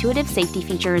of intuitive safety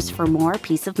features for more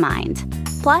peace of mind.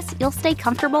 Plus, you'll stay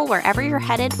comfortable wherever you're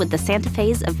headed with the Santa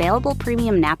Fe's available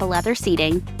premium Napa leather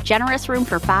seating, generous room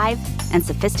for 5, and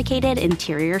sophisticated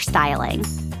interior styling.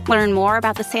 Learn more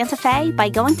about the Santa Fe by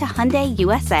going to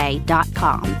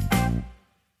HyundaiUSA.com.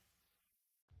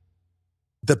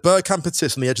 The Bergkamp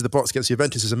assist on the edge of the box against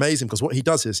Juventus is amazing because what he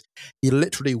does is he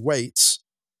literally waits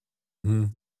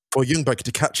for Ljungberg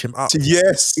to catch him up.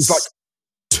 Yes. He's like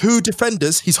 2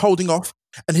 defenders, he's holding off,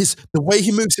 and the way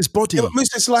he moves his body. Yeah, but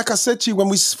it's like I said to you when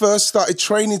we first started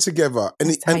training together,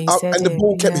 and the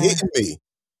ball kept hitting me.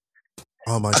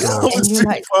 Oh my God. I was too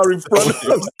far in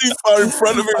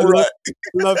front of him. Right.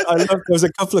 I love. There was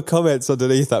a couple of comments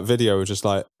underneath that video, which just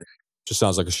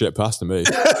sounds like a shit pass to me.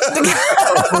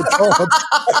 Oh God.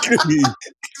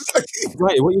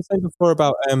 Right, what you were saying before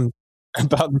about the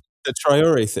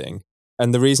Traore thing,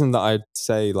 and the reason that I'd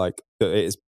say like that it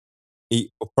is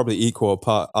probably equal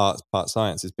part art, part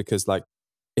science, is because like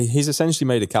he's essentially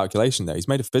made a calculation there. He's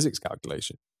made a physics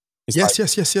calculation. Yes.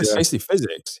 Basically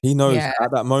physics. He knows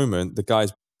at that moment the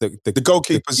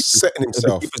goalkeeper's setting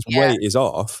himself. The keeper's weight is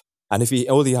off, and if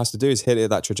all he has to do is hit it at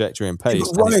that trajectory and pace,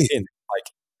 and it's in. Like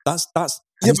that's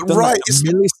yeah, but right. It's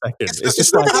milliseconds. It's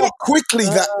just like how quickly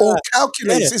that all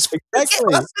calculates.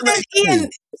 Exactly. Ian,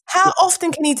 how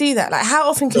often can you do that? Like, how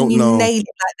often can you nail it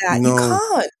like that? No. You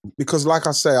can't. Because, like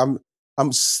I say,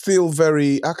 I'm still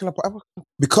very. How can I put?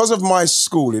 Because of my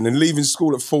schooling and leaving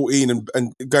school at 14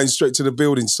 and going straight to the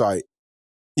building site.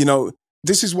 You know,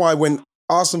 this is why when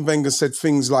Arsene Wenger said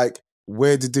things like,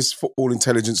 "Where did this football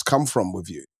intelligence come from with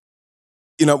you?"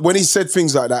 You know, when he said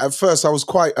things like that, at first I was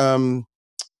quite.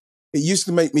 It used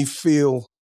to make me feel.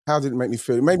 How did it make me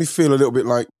feel? It made me feel a little bit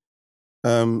like,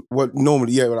 well,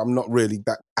 normally, but I'm not really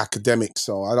that academic,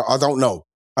 so I don't know.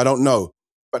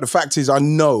 But the fact is, I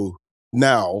know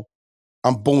now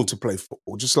I'm born to play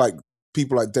football, just like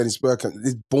people like Dennis Bergkamp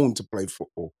is born to play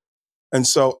football. And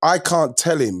so I can't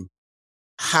tell him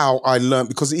how I learned,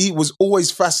 because he was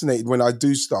always fascinated when I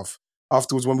do stuff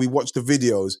afterwards, when we watch the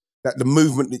videos, that the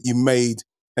movement that you made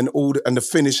and and the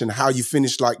finish and how you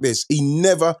finish like this.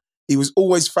 He was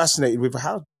always fascinated with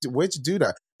where'd you do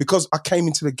that? Because I came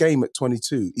into the game at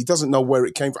 22. He doesn't know where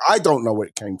it came from. I don't know where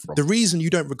it came from. The reason you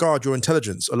don't regard your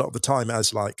intelligence a lot of the time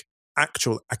as like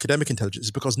actual academic intelligence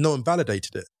is because no one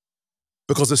validated it.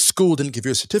 Because the school didn't give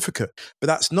you a certificate. But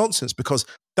that's nonsense, because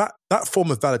that form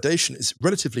of validation is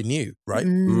relatively new, right?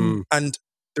 And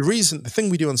the thing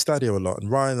we do on Stadio a lot,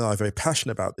 and Ryan and I are very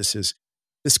passionate about this, is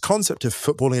this concept of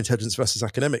footballing intelligence versus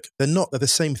academic. They're the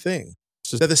same thing.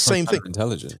 They're the same thing.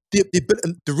 Intelligent.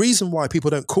 The reason why people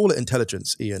don't call it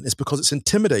intelligence, Ian, is because it's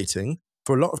intimidating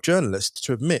for a lot of journalists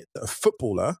to admit that a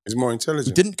footballer is more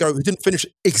intelligent. Who didn't finish.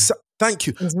 Thank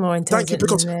you. He's more intelligent. Thank you,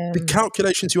 because the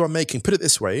calculations you are making, put it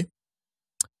this way,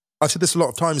 I've said this a lot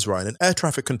of times, Ryan, an air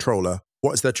traffic controller,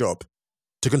 what is their job?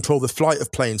 To control the flight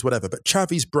of planes, whatever. But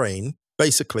Xavi's brain,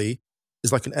 basically,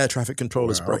 is like an air traffic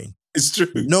controller's brain. It's true.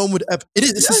 No one would ever.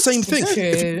 It's the same thing.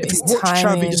 If you watch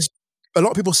Xavi, a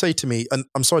lot of people say to me, and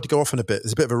I'm sorry to go off on a bit,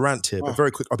 there's a bit of a rant here, but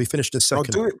very quick, I'll be finished in a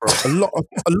second. I'll do it, bro. A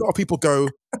lot of people go,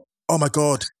 oh my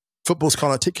God, footballs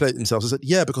can't articulate themselves. I said,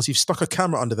 yeah, because you've stuck a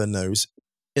camera under their nose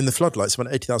in the floodlights of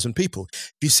 80,000 people.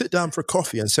 If you sit down for a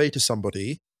coffee and say to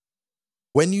somebody,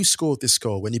 when you scored this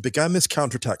goal, when you began this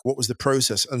counterattack, what was the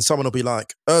process? And someone will be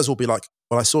like, Urs will be like,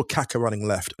 well, I saw Kaka running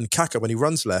left. And Kaka, when he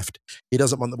runs left, he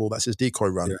doesn't want the ball. That's his decoy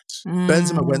run. Yes.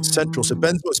 Benzema went central. So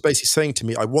Benzema was basically saying to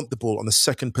me, I want the ball on the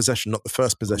second possession, not the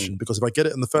first possession. Because if I get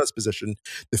it in the first possession,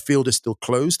 the field is still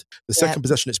closed. The second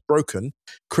possession, it's broken.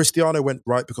 Cristiano went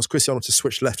right because Cristiano wanted to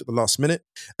switch left at the last minute.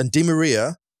 And Di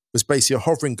Maria was basically a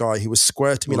hovering guy. He was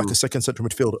square to me like a second central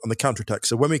midfielder on the counterattack.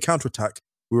 So when we counterattack,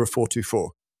 we were a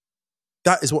 4-2-4.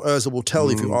 That is what Ozil will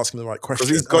tell you if you ask him the right question.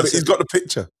 Because he's got the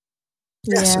picture.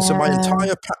 Yes, so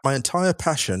my entire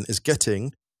passion is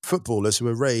getting footballers who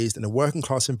were raised in a working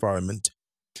class environment,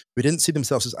 who didn't see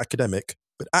themselves as academic,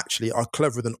 but actually are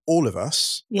cleverer than all of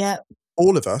us. Yeah.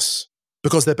 All of us.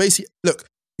 Because they're basically,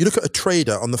 you look at a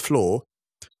trader on the floor,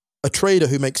 a trader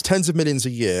who makes tens of millions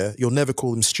a year, you'll never call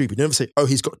them stupid. You never say, oh,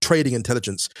 he's got trading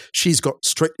intelligence. She's got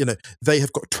they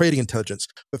have got trading intelligence.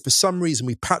 But for some reason,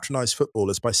 we patronize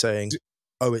footballers by saying,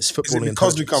 oh, it's footballing intelligence.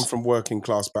 Because we come from working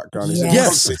class background?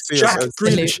 Yes. Jack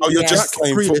Grealish. Oh, you're just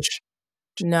playing football.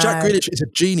 No. Jack Grealish is a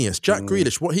genius. Jack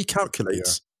Grealish, what he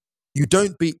calculates, you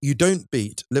don't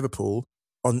beat Liverpool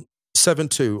on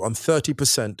 7-2 on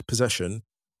 30% possession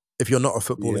if you're not a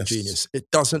footballing genius. It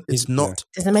doesn't. It's not.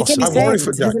 Doesn't make any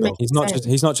possible. sense.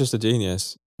 He's not just a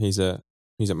genius. He's a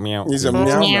meow. He's a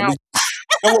meow. You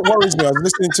know what worries me? I was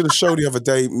listening to the show the other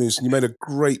day, Moose, and you made a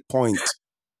great point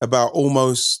about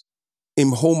almost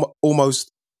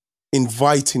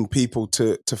inviting people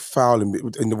to foul him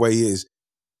in the way he is.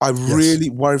 I really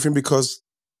worry for him because,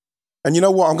 and you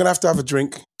know what? I'm going to have a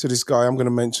drink to this guy I'm going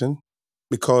to mention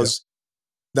because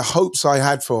the hopes I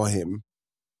had for him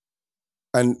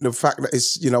and the fact that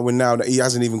it's, now that he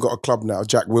hasn't even got a club now,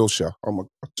 Jack Wilshere.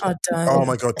 Oh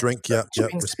my God, drink. Yeah,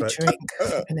 respect.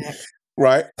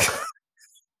 Right?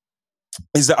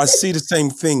 Is that I see the same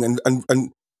thing and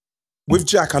with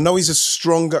Jack, I know he's a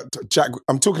stronger Jack.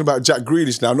 I'm talking about Jack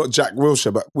Grealish now, not Jack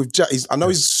Wilshere, but with Jack, I know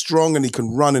he's strong and he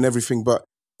can run and everything, but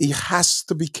he has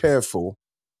to be careful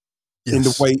in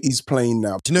the way he's playing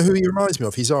now. Do you know who he reminds me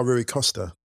of? He's our Rui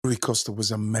Costa. Rui Costa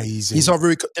was amazing. He's our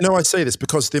Rui. I say this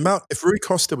because if Rui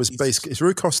Costa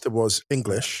was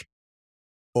English,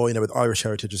 or with Irish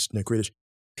heritage, just Grealish,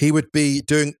 he would be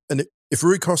doing. And if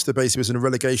Rui Costa basically was in a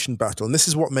relegation battle, and this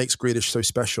is what makes Grealish so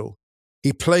special,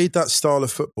 he played that style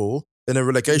of football in a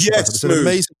relegation battle.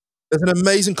 There's an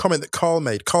amazing comment that Carl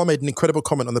made. Carl made an incredible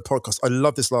comment on the podcast. I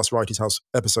love this last Wrighty's House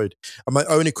episode, and my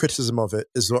only criticism of it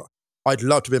is that I'd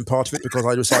love to have been part of it because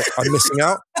I was like, I'm missing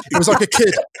out. It was like a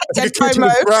kid. Like a kid who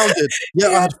was grounded. Yeah,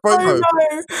 I had FOMO.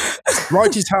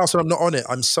 Wrighty's House, and I'm not on it.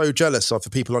 I'm so jealous of the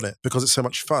people on it because it's so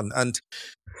much fun. And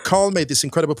Carl made this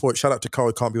incredible point. Shout out to Carl,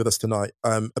 who can't be with us tonight,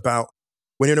 about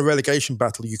when you're in a relegation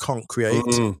battle, you can't create.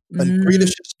 Mm-hmm. And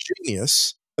Grealish is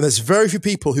genius. And there's very few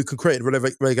people who can create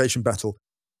a relegation battle.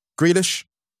 Grealish,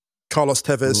 Carlos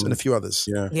Tevez, and a few others.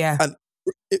 Yeah. And,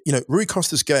 Rui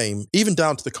Costa's game, even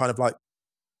down to the kind of like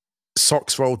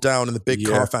socks rolled down and the big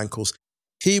calf ankles,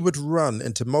 he would run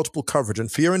into multiple coverage. And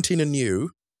Fiorentina knew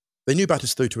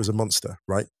Batistuta was a monster,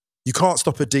 right? You can't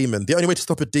stop a demon. The only way to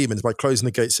stop a demon is by closing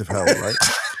the gates of hell, right?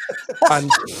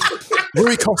 And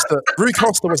Rui Costa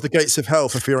was the gates of hell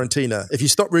for Fiorentina. If you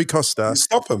stop Rui Costa, you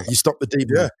stop the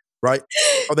demon, right?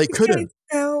 Or they couldn't.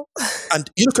 And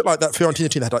you look at like that Fiorentina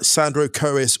team, they had like Sandro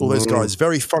Cois, all those guys,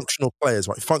 very functional players,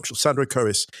 right? Functional Sandro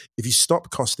Cois. If you stop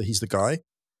Costa, he's the guy.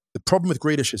 The problem with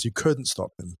Grealish is you couldn't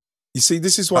stop him. You see,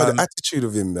 this is why the attitude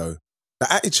of him, though.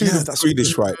 The attitude of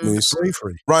Grealish, right, Moose?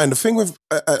 Bravery. Ryan, the thing with,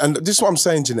 and this is what I'm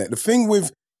saying, Jeanette, the thing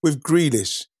with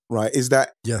Grealish, right, is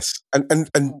that,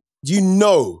 and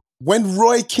when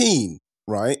Roy Keane,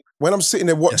 right, when I'm sitting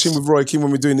there watching with Roy Keane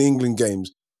when we're doing the England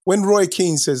games, when Roy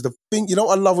Keane says the thing, you know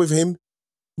what I love with him?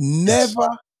 Never,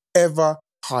 ever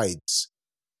hides.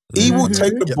 He will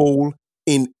take the ball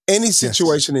in any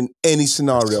situation, in any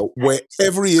scenario,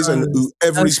 wherever he is and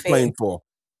whoever he's playing for.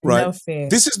 Right? No fear.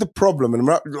 This is the problem. And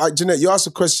like Jeanette, you asked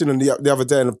a question the other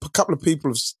day and a couple of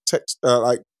people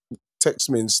have text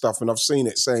me and stuff, and I've seen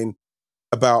it saying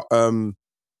about,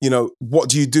 what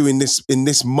do you do in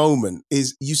this moment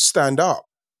is you stand up.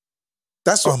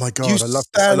 That's what, oh my God,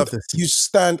 I love this. You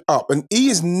stand up. And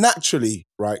he is naturally,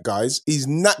 right, guys? He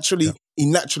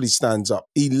naturally stands up.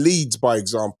 He leads by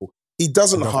example. He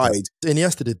doesn't hide.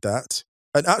 Iniesta did that.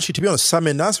 And actually, to be honest,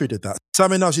 Samir Nasri did that.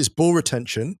 Samir Nasri's ball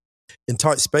retention in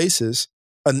tight spaces.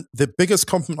 And the biggest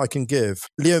compliment I can give,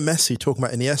 Leo Messi, talking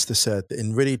about Iniesta, said that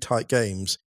in really tight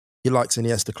games, he likes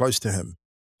Iniesta close to him.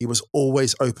 He was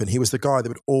always open. He was the guy that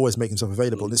would always make himself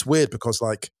available. And it's weird because,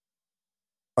 like,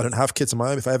 I don't have kids of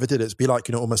my own. If I ever did, it'd be like,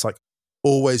 almost like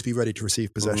always be ready to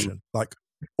receive possession. Like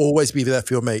always be there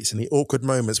for your mates in the awkward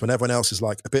moments when everyone else is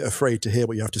like a bit afraid to hear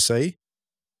what you have to say.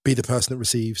 Be the person that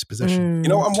receives possession. You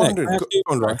know what I'm wondering?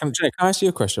 Can I ask you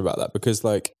a question about that? Because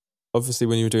like, obviously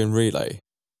when you were doing relay,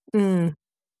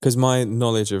 because my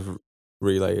knowledge of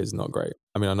relay is not great.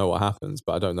 I mean, I know what happens,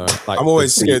 but I don't know. Like, I'm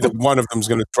always scared that one of them's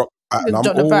going to drop the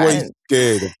baton. I'm always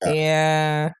scared of that.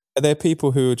 Yeah. Are there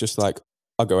people who are just like,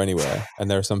 I'll go anywhere, and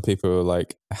there are some people who are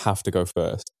like, I have to go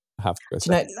first. I have to go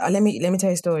second. Let me tell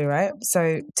you a story, right?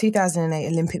 So 2008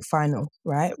 Olympic final,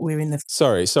 right? We're in the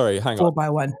sorry, hang on.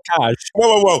 4x1. Cash.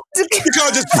 Whoa. You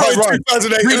can't just play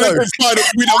 2008 Olympic final.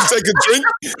 We don't take a drink.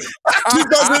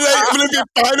 2008 Olympic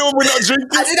final. We're not drinking.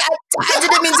 I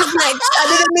didn't mean to flex.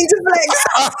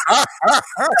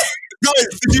 Guys,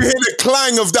 did you hear the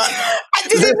clang of that? I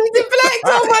didn't mean to flex.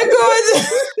 Oh my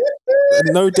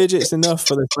God. No digits enough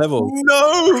for this level.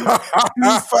 No.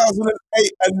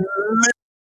 2008 Olympic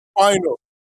final.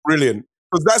 Brilliant.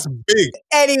 Because that's big.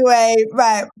 Anyway,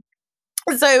 right.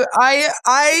 So I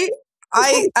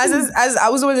as I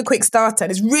was always a quick starter,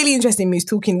 and it's really interesting, Moose,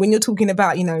 when you're talking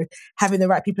about, having the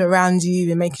right people around you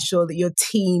and making sure that you're a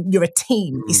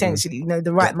team, essentially,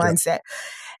 the right mindset.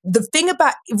 the thing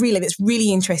about relay that's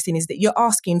really interesting is that you're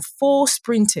asking 4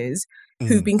 sprinters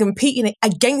who've been competing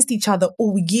against each other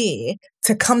all year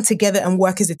to come together and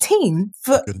work as a team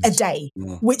for a day,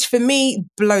 which for me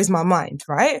blows my mind,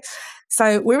 right?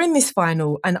 So we're in this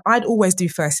final, and I'd always do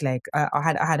first leg. I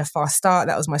had a fast start.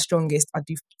 That was my strongest. I'd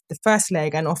do the first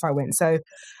leg and off I went. So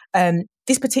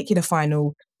this particular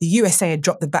final, the USA had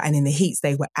dropped the baton in the heats.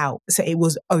 They were out. So it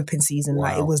was open season.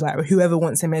 Like it was like, whoever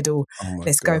wants a medal,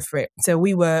 let's go for it. So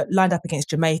we were lined up against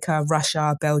Jamaica,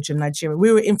 Russia, Belgium, Nigeria.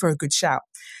 We were in for a good shout.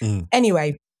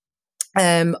 Anyway,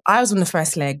 I was on the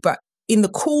first leg, but in the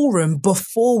call room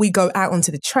before we go out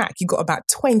onto the track, you got about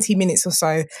 20 minutes or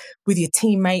so with your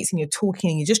teammates and you're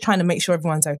talking and you're just trying to make sure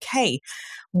everyone's okay.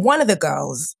 One of the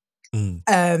girls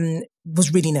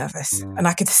was really nervous and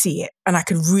I could see it, and I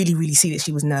could really, really see that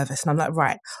she was nervous. And I'm like,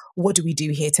 right, what do we do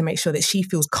here to make sure that she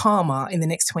feels calmer in the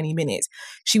next 20 minutes?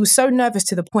 She was so nervous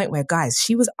to the point where, guys,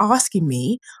 she was asking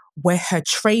me where her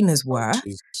trainers were,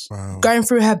 going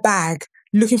through her bag,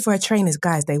 looking for her trainers.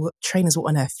 Guys, trainers were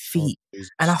on her feet.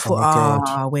 And I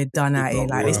thought, we're done at it.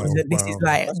 Like, this is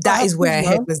like, that is where her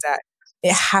head was at.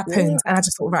 It happened. And I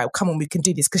just thought, right, come on, we can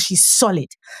do this, because she's solid.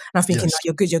 And I'm thinking, no,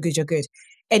 you're good.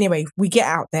 Anyway, we get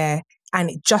out there, and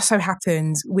it just so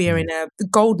happens we're in a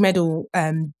gold medal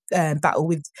battle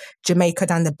with Jamaica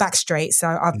down the back straight. So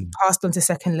I've passed on to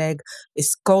second leg.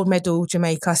 It's gold medal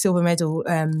Jamaica, silver medal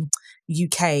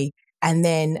UK. And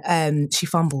then she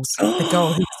fumbles. The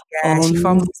girl, she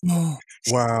fumbles.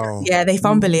 Wow. Yeah, they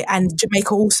fumble it. And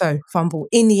Jamaica also fumble.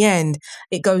 In the end,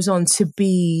 it goes on to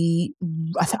be,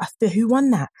 who won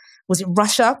that? Was it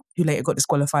Russia, who later got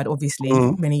disqualified, obviously,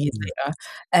 many years later?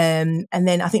 And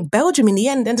then I think Belgium in the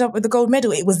end ended up with the gold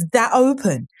medal. It was that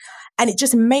open. And it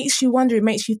just makes you wonder, it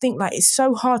makes you think, like, it's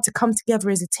so hard to come together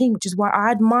as a team, which is why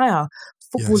I admire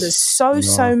footballers so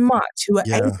much who are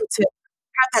able to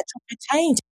have that type of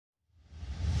change.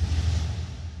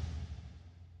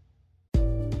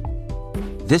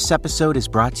 This episode is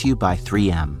brought to you by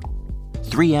 3M.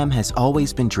 3M has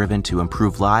always been driven to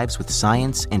improve lives with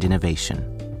science and innovation.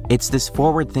 It's this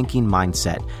forward-thinking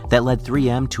mindset that led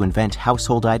 3M to invent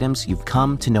household items you've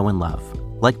come to know and love,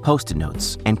 like Post-it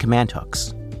notes and command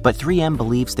hooks. But 3M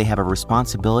believes they have a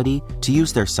responsibility to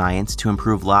use their science to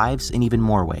improve lives in even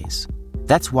more ways.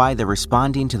 That's why they're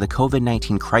responding to the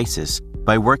COVID-19 crisis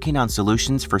by working on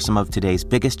solutions for some of today's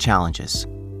biggest challenges.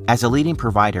 As a leading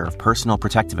provider of personal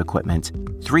protective equipment,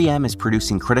 3M is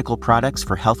producing critical products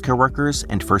for healthcare workers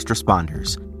and first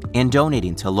responders, and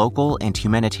donating to local and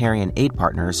humanitarian aid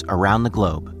partners around the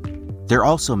globe. They're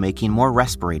also making more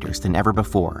respirators than ever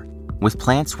before, with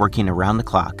plants working around the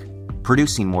clock,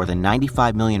 producing more than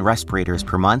 95 million respirators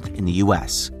per month in the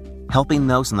U.S., helping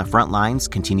those on the front lines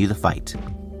continue the fight.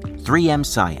 3M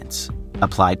Science,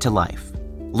 applied to life.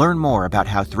 Learn more about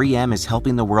how 3M is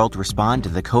helping the world respond to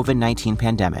the COVID-19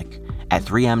 pandemic at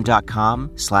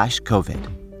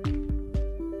 3m.com/COVID.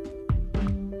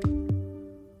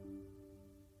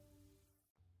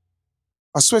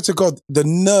 I swear to God, the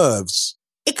nerves.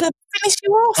 It could finish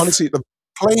you off. Honestly, the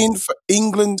playing for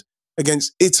England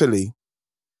against Italy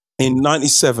in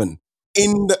 97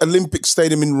 in the Olympic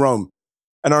Stadium in Rome.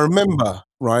 And I remember,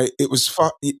 right, it was,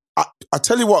 I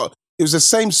tell you what, it was the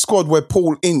same squad where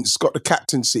Paul Ince got the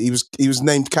captaincy. He was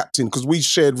named captain because we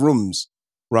shared rooms,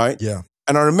 right? Yeah.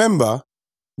 And I remember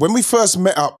when we first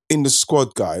met up in the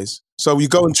squad, guys, so you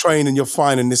go and train and you're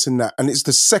fine and this and that. And it's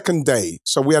the second day.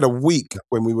 So we had a week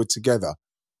when we were together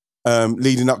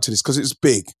leading up to this because it was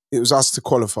big. It was us to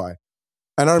qualify.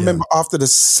 And I remember after the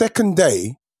second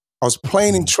day, I was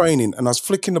playing in training and I was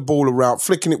flicking the ball around,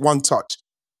 flicking it one touch.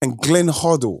 And Glenn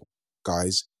Hoddle,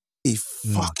 guys, he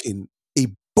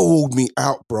balled me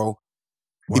out, bro.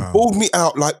 Wow. He balled me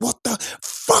out like, what the?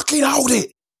 Fucking hold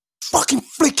it. Fucking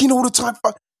flicking all the time.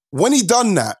 When he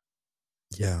done that,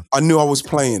 I knew I was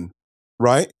playing,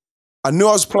 right? I knew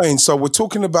I was playing. So we're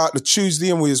talking about the Tuesday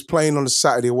and we was playing on the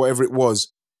Saturday or whatever it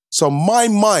was. So my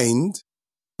mind,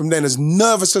 from then, as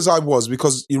nervous as I was,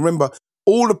 because you remember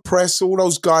all the press, all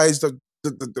those guys that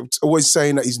always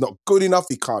saying that he's not good enough,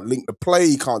 he can't link the play,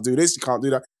 he can't do this, he can't do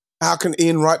that. How can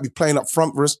Ian Wright be playing up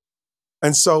front for us?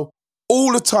 And so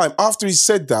all the time, after he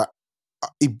said that,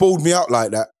 he bawled me out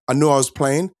like that. I knew I was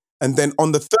playing. And then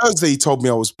on the Thursday, he told me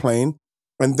I was playing.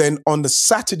 And then on the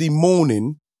Saturday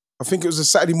morning, I think it was a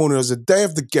Saturday morning, it was the day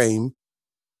of the game.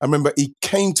 I remember he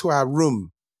came to our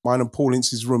room, mine and Paul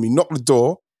Ince's room. He knocked the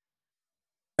door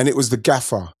and it was the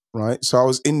gaffer, right? So I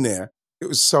was in there. It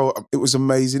was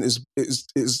amazing.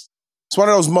 It's one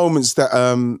of those moments that,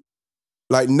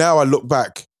 like now I look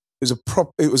back,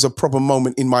 it was a proper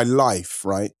moment in my life,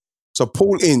 right? So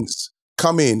Paul Ince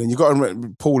come in, and you got to remember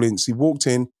Paul Ince. He walked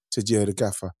in, said, yeah, the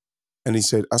gaffer. And he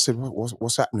said, I said,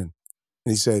 what's happening?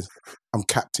 And he said, I'm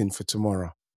captain for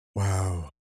tomorrow. Wow.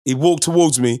 He walked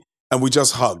towards me and we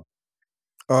just hugged.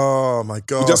 Oh my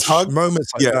gosh. We just hugged. Moments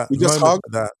like that. We just hugged.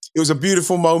 Like that. It was a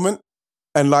beautiful moment.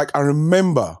 And like, I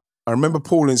remember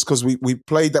Paulins, because we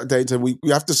played that day, and we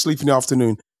have to sleep in the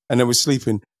afternoon, and then we're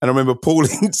sleeping. And I remember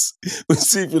Paulins was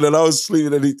sleeping and I was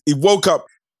sleeping, and he woke up,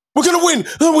 we're going to win.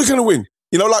 Oh, we're going to win.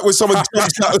 You know, like when someone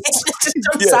jumps out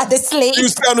of sleep. He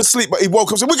was down asleep, but he woke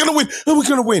up and said, we're going to win. Oh, we're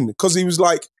going to win. Because he was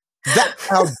like, that's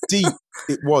how deep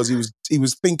it was. He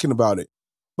was thinking about it.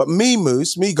 But me,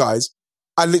 Moose, guys,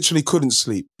 I literally couldn't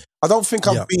sleep. I don't think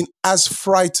I've been as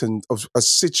frightened of a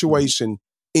situation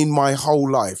in my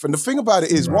whole life. And the thing about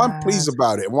it is, why I'm pleased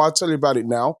about it and why I tell you about it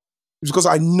now is because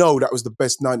I know that was the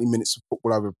best 90 minutes of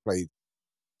football I've ever played.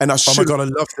 And I should. Oh my God, I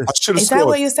love this. I should have scored. Is scored. that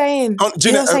what you're saying?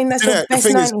 You're saying that's the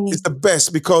best 90? It's the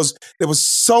best because there was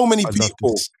so many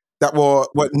people that were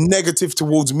negative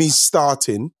towards me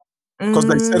starting because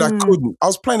they said I couldn't. I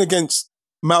was playing against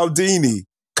Maldini,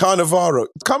 Cannavaro.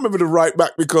 I can't remember the right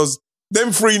back because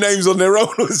them three names on their own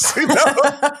was, you know?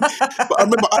 But I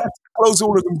remember I had to close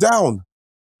all of them down.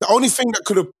 The only thing that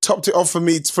could have topped it off for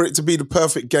me, for it to be the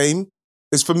perfect game,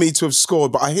 is for me to have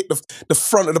scored. But I hit the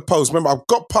front of the post. Remember, I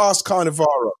got past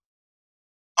Cannavaro.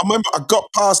 I remember I got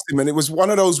past him, and it was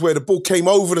one of those where the ball came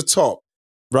over the top.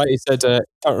 Right, he said,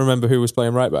 can't remember who was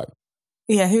playing right back.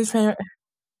 Yeah, who was playing right back?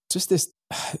 Just this,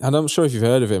 and I'm not sure if you've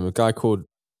heard of him, a guy called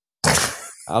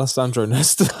Alessandro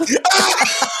Nesta.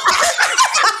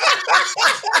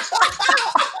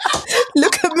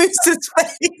 Look at Moose's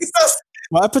face.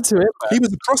 What happened to him? He was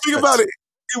the prospect about it.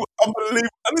 Unbelievable.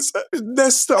 And it's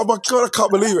Nesta. Oh my God, I can't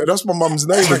believe it. That's my mum's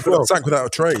name as well. Sank without a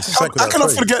trace. How can I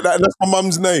forget that? And that's my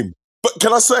mum's name. But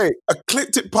can I say, I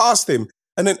clipped it past him,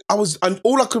 and then and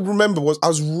all I could remember was I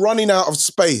was running out of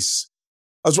space.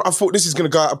 I thought this is going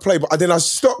to go out of play, but then I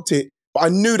stopped it. But I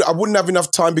knew that I wouldn't have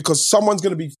enough time because someone's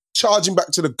going to be charging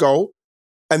back to the goal.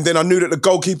 And then I knew that the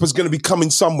goalkeeper's going to be coming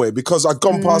somewhere because I'd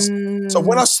gone past. So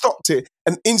when I stopped it,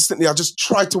 and instantly I just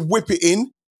tried to whip it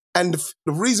in. And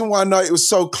the reason why I know it was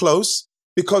so close,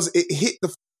 because it hit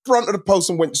the front of the post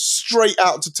and went straight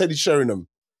out to Teddy Sheringham.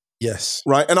 Yes.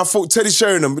 Right? And I thought Teddy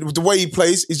Sheringham, the way he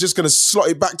plays, he's just going to slot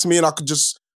it back to me and I could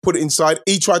just put it inside.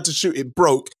 He tried to shoot, it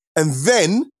broke. And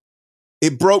then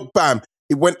it broke, bam.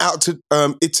 It went out to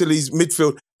Italy's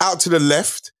midfield, out to the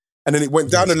left. And then it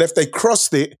went down the left. They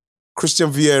crossed it.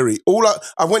 Christian Vieri.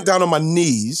 I went down on my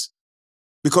knees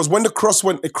because when the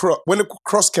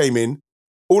cross came in,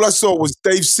 all I saw was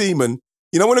Dave Seaman.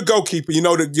 You know when a goalkeeper, you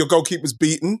know that your goalkeeper's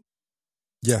beaten?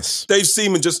 Yes. Dave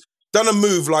Seaman just done a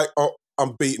move like, oh,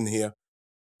 I'm beaten here.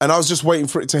 And I was just waiting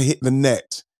for it to hit the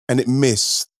net and it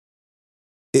missed.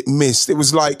 It missed. It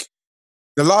was like,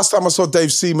 the last time I saw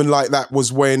Dave Seaman like that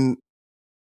was when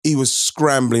he was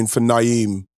scrambling for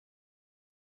Naeem.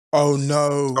 Oh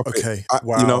no! Okay,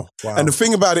 wow. You know, wow. And the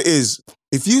thing about it is,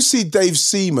 if you see Dave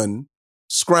Seaman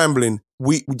scrambling,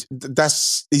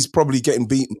 he's probably getting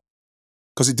beaten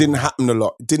because it didn't happen a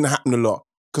lot. It didn't happen a lot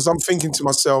because I'm thinking to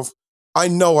myself, I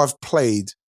know I've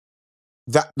played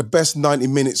the best 90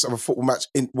 minutes of a football match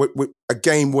with a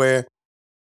game where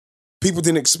people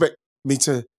didn't expect me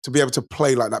to be able to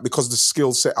play like that because the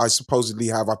skill set I supposedly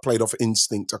have. I played off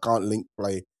instinct. I can't link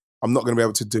play. I'm not going to be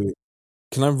able to do it.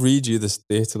 Can I read you the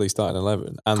Italy starting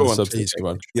 11 and the substitute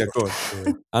one? Yeah, go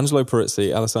on. Angelo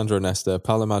Perizzi, Alessandro Nesta,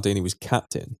 Paolo Maldini was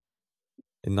captain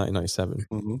in 1997.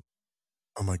 Mm-hmm.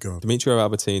 Oh my God. Demetrio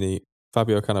Albertini,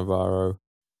 Fabio Cannavaro,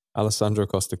 Alessandro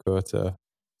Costacurta,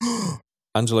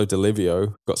 Angelo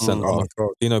Delivio got sent off,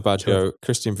 Dino Baggio,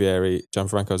 Christian Vieri,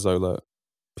 Gianfranco Zola,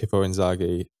 Pippo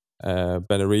Inzaghi,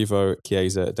 Benarivo,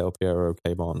 Chiesa, Del Piero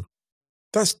came on.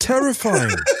 That's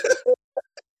terrifying.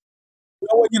 You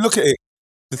know, when you look at it,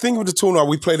 the thing with the tournament,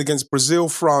 we played against Brazil,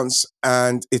 France,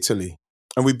 and Italy.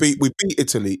 And we beat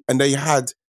Italy, and they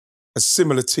had a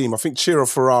similar team. I think Ciro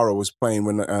Ferrara was playing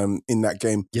when in that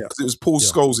game. Yeah. Because it was Paul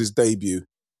Scholes' debut.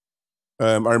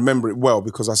 I remember it well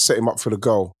because I set him up for the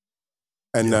goal.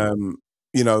 And,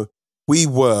 you know, we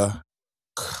were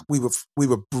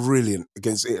brilliant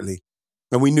against Italy.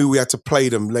 And we knew we had to play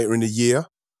them later in the year.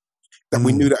 That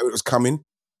we knew that it was coming.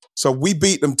 So we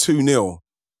beat them 2-0.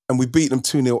 And we beat them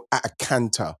 2-0 at a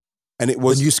canter. And it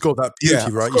was... And you scored that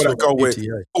beauty, right? You scored that goal with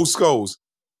Paul Scholes.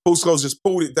 Paul Scholes just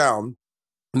pulled it down.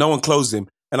 No one closed him.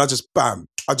 And I just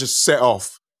set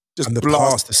off. Just and the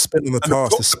blast. pass, the spin on the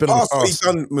pass, the spin on the pass. He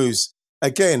done, Moose.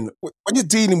 Again, when you're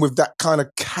dealing with that kind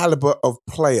of caliber of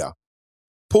player,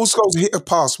 Paul Scholes hit a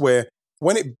pass where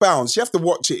when it bounced, you have to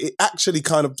watch it, it actually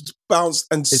kind of bounced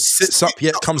and... It sits up,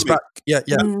 comes back. Yeah.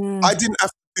 I didn't have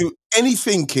to do any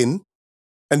thinking.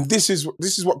 And this is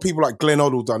what people like Glenn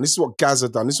Hoddle done. This is what Gaza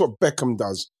done. This is what Beckham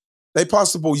does. They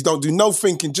pass the ball. You don't do no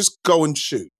thinking. Just go and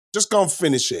shoot. Just go and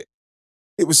finish it.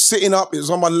 It was sitting up. It was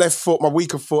on my left foot, my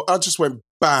weaker foot. I just went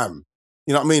bam.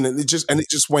 You know what I mean? And it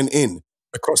just went in.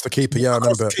 Across the keeper, yeah, I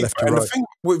remember left to right. And the thing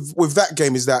with that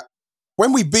game is that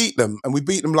when we beat them, and we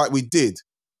beat them like we did,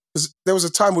 because there was a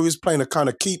time where we was playing a kind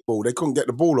of keep ball. They couldn't get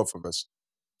the ball off of us.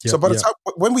 So by the time,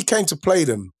 when we came to play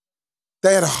them,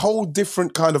 they had a whole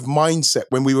different kind of mindset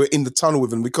when we were in the tunnel with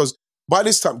them, because by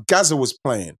this time, Gaza was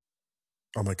playing.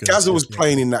 Oh my goodness. Gaza was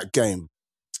playing in that game.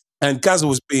 And Gaza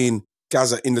was being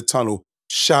Gaza in the tunnel,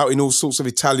 shouting all sorts of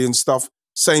Italian stuff,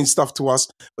 saying stuff to us.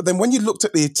 But then when you looked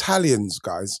at the Italians,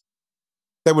 guys,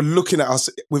 they were looking at us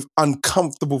with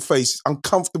uncomfortable faces,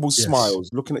 uncomfortable smiles,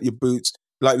 looking at your boots,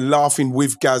 like laughing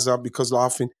with Gaza because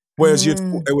laughing. Whereas you'd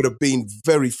thought they would have been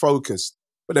very focused,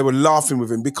 but they were laughing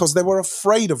with him because they were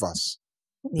afraid of us.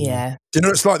 Yeah. Do you know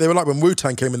what it's like? They were like when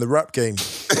Wu-Tang came in the rap game.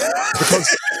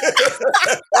 Because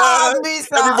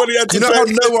everybody had to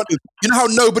you know how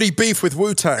nobody beefed with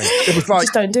Wu-Tang? It was like,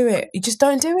 just don't do it. You just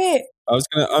don't do it. I was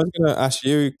gonna ask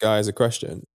you guys a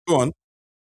question. Go on.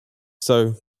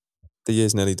 So the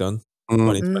year's nearly done.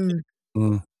 2020.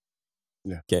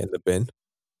 Yeah. Get in the bin.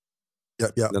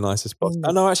 Yeah. The nicest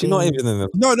possible. No, actually, not even in the.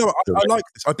 No, I like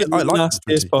this. I like the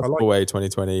nastiest possible way. it.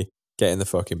 2020. Get in the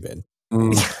fucking bin.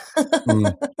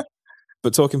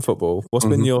 But talking football, what's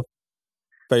been your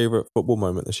favourite football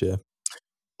moment this year?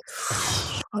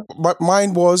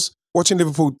 Mine was watching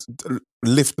Liverpool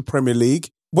lift the Premier League.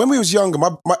 When we was younger,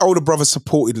 my older brother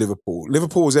supported Liverpool.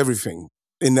 Liverpool was everything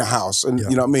in the house. And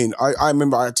you know what I mean? I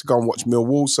remember I had to go and watch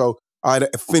Millwall, so I had an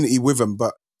affinity with them.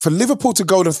 But for Liverpool to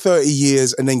go to 30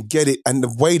 years and then get it, and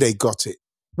the way they got it.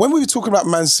 When we were talking about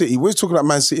Man City, we were talking about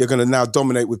Man City are going to now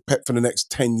dominate with Pep for the next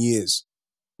 10 years,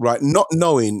 right? Not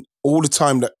knowing all the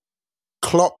time that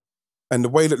Klopp and the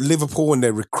way that Liverpool and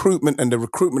their recruitment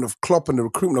of Klopp and the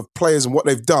recruitment of players and what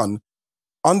they've done,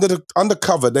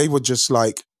 undercover, they were just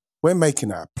like, we're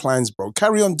making our plans, bro.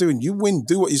 Carry on doing. You win.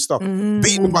 Do what you stop.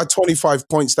 Beating them by 25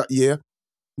 points that year.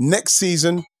 Next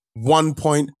season, 1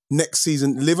 point. Next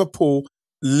season, Liverpool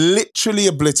literally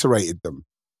obliterated them.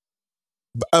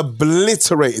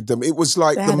 It was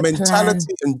like the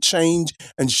mentality and change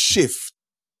and shift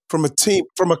from a team,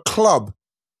 from a club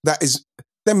that is,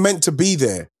 they're meant to be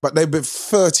there, but they've been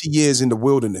 30 years in the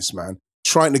wilderness, man,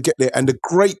 trying to get there. And the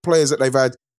great players that they've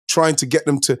had, trying to get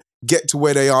them to get to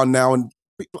where they are now. And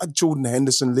people like Jordan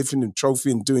Henderson lifting the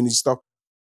trophy and doing his stuff.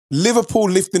 Liverpool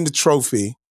lifting the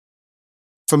trophy,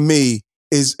 for me,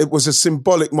 it was a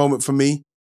symbolic moment for me,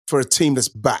 for a team that's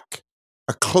back,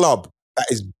 a club that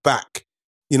is back.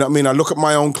 You know what I mean? I look at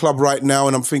my own club right now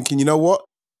and I'm thinking, you know what?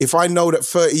 If I know that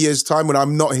 30 years' time when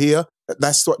I'm not here,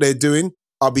 that's what they're doing,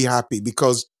 I'll be happy.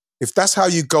 Because if that's how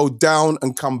you go down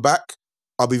and come back,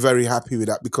 I'll be very happy with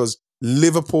that, because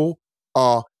Liverpool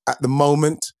are, at the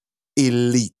moment,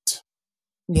 elite.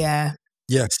 Yeah.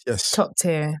 Yes. Top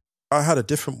tier. I had a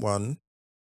different one,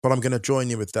 but I'm going to join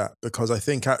you with that, because I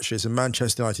think actually as a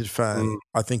Manchester United fan,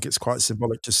 I think it's quite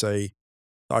symbolic to say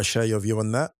that I share your view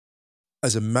on that.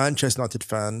 As a Manchester United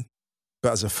fan,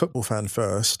 but as a football fan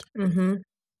first, the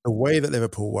way that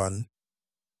Liverpool won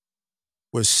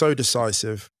was so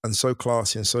decisive and so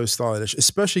classy and so stylish,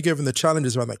 especially given the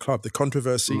challenges around that club, the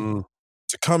controversy,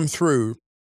 to come through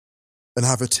and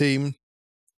have a team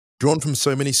drawn from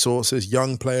so many sources,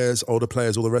 young players, older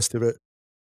players, all the rest of it.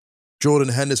 Jordan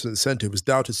Henderson at the centre, who was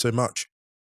doubted so much.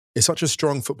 It's such a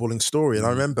strong footballing story. And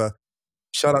I remember,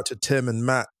 shout out to Tim and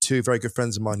Matt, two very good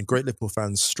friends of mine, great Liverpool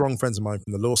fans, strong friends of mine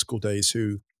from the law school days,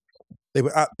 who they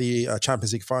were at the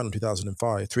Champions League final in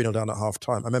 2005, 3-0 down at half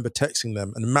time. I remember texting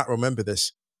them, and Matt will remember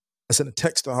this. I sent a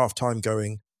text at half time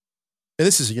going, and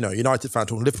this is, United fan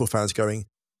talking, Liverpool fans going,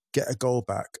 get a goal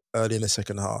back early in the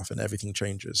second half and everything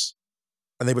changes.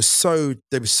 And they were so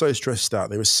stressed out.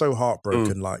 They were so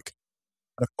heartbroken, and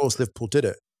of course Liverpool did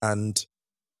it. And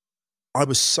I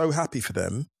was so happy for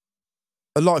them.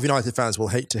 A lot of United fans will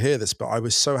hate to hear this, but I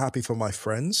was so happy for my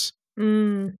friends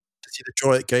to see the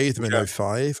joy it gave them in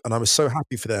 2005. And I was so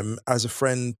happy for them as a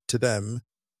friend to them,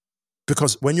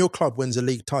 because when your club wins a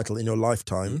league title in your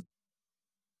lifetime,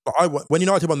 when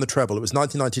United won the treble, it was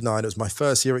 1999. It was my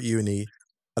first year at uni.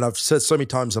 And I've said so many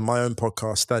times on my own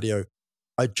podcast, Stadio,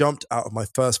 I jumped out of my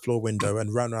first floor window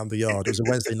and ran around the yard. It was a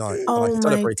Wednesday night. Oh, and I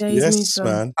celebrated. Yes,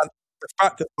 man. And the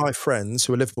fact that my friends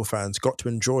who are Liverpool fans got to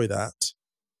enjoy that,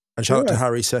 and shout out to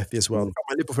Harry Sethi as well. My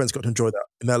Liverpool friends got to enjoy that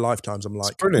in their lifetimes. I'm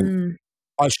like, it's brilliant.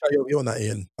 I share your view on that,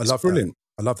 Ian. I love that.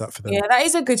 I love that for them. Yeah, that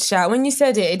is a good shout. When you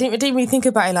said it, I didn't really think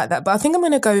about it like that. But I think I'm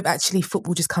going to go with actually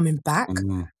football just coming back,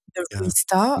 the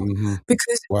restart.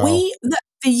 Because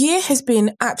the year has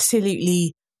been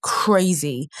absolutely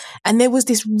crazy. And there was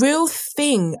this real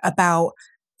thing about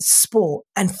sport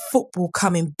and football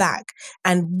coming back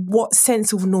and what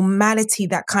sense of normality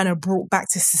that kind of brought back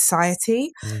to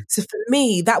society. So for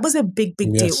me, that was a big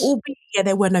deal. Albeit,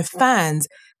 there were no fans,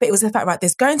 but it was the fact, right,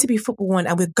 there's going to be football on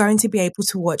and we're going to be able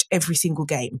to watch every single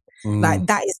game. Like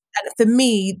that is, and for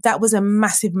me, that was a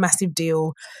massive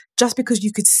deal, just because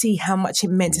you could see how much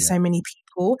it meant to so many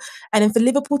people. And then for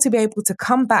Liverpool to be able to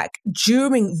come back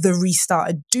during the restart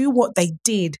and do what they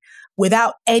did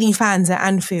without any fans at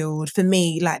Anfield, for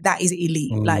me, like that is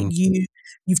elite. Like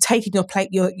you've taken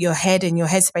your head and your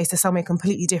headspace to somewhere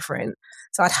completely different.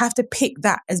 So I'd have to pick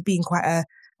that as being quite a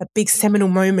big seminal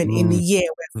moment in the year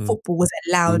where football was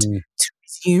allowed to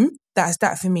resume. That's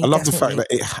that for me. I love the fact that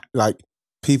it, like,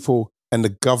 people and the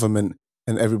government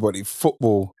and everybody,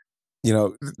 football, you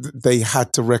know, they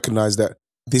had to recognize that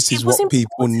this is what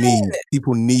people need.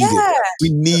 People need it. We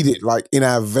need it, like, in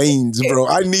our veins, bro.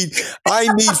 I need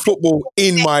football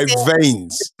in my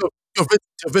veins. Your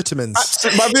vitamins.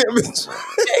 My vitamins.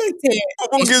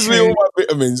 Football gives me all my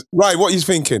vitamins. Right, what are you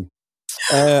thinking?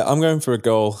 I'm going for a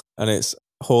goal, and it's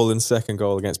Haaland's second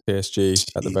goal against PSG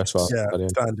at the Westfalen Stadium.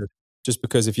 Standard. Just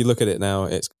because if you look at it now,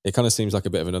 it kind of seems like a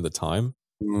bit of another time.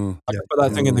 I put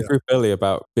that thing in the group earlier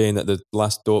about being at the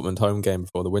last Dortmund home game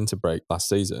before the winter break last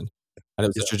season. And it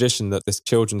was a tradition that this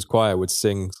children's choir would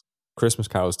sing Christmas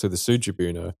carols to the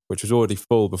Südtribüne, which was already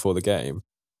full before the game.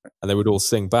 And they would all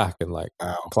sing back and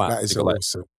clap. That is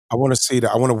awesome. I want to see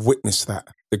that. I want to witness that.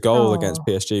 The goal against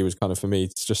PSG was kind of, for me,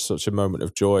 it's just such a moment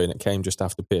of joy. And it came just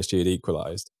after PSG had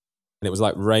equalised. And it was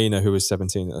like Reina, who was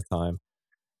 17 at the time,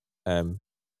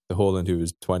 the Haaland, who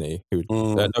was 20,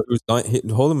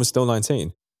 Haaland was still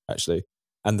 19, actually.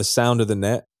 And the sound of the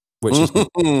net, which is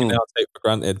you now take for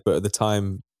granted, but at the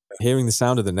time, hearing the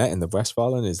sound of the net in the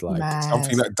Westfalen is like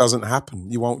something that doesn't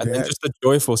happen. You won't get it. Just a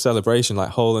joyful celebration,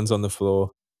 like Haaland's on the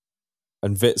floor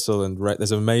and Witsel and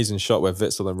there's an amazing shot where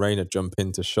Witsel and Reina jump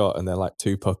into shot and they're like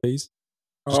two puppies.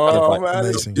 Man,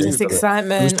 amazing. This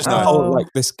excitement. It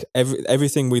was just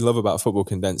everything we love about football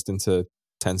condensed into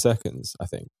 10 seconds, I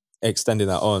think. Extending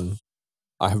that on,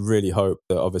 I really hope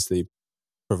that obviously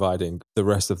providing the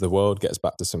rest of the world gets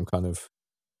back to some kind of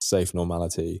safe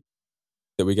normality,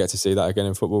 that we get to see that again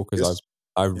in football, because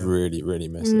I really, really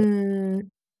miss it.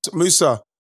 Musa,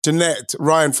 Jeanette,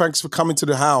 Ryan, thanks for coming to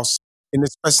the house in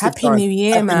this festive time. Happy New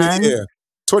Year, man. New Year.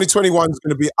 2021 is going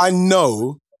to be, I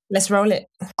know. Let's roll it.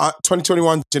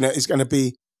 2021, Jeanette, it's going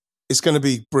to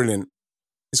be brilliant.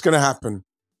 It's going to happen.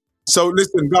 So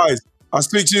listen, guys, I'll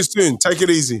speak to you soon. Take it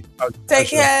easy. Take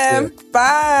care.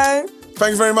 Bye.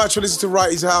 Thank you very much for listening to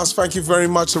Wrighty's House. Thank you very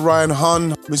much to Ryan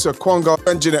Hun, Mr. Kwanga,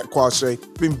 and Jeanette Kwashe.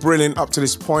 Been brilliant up to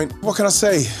this point. What can I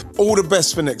say? All the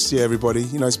best for next year, everybody.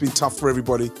 You know, it's been tough for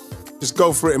everybody. Just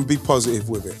go for it and be positive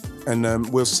with it. And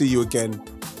we'll see you again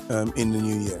in the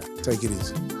new year. Take it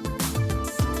easy.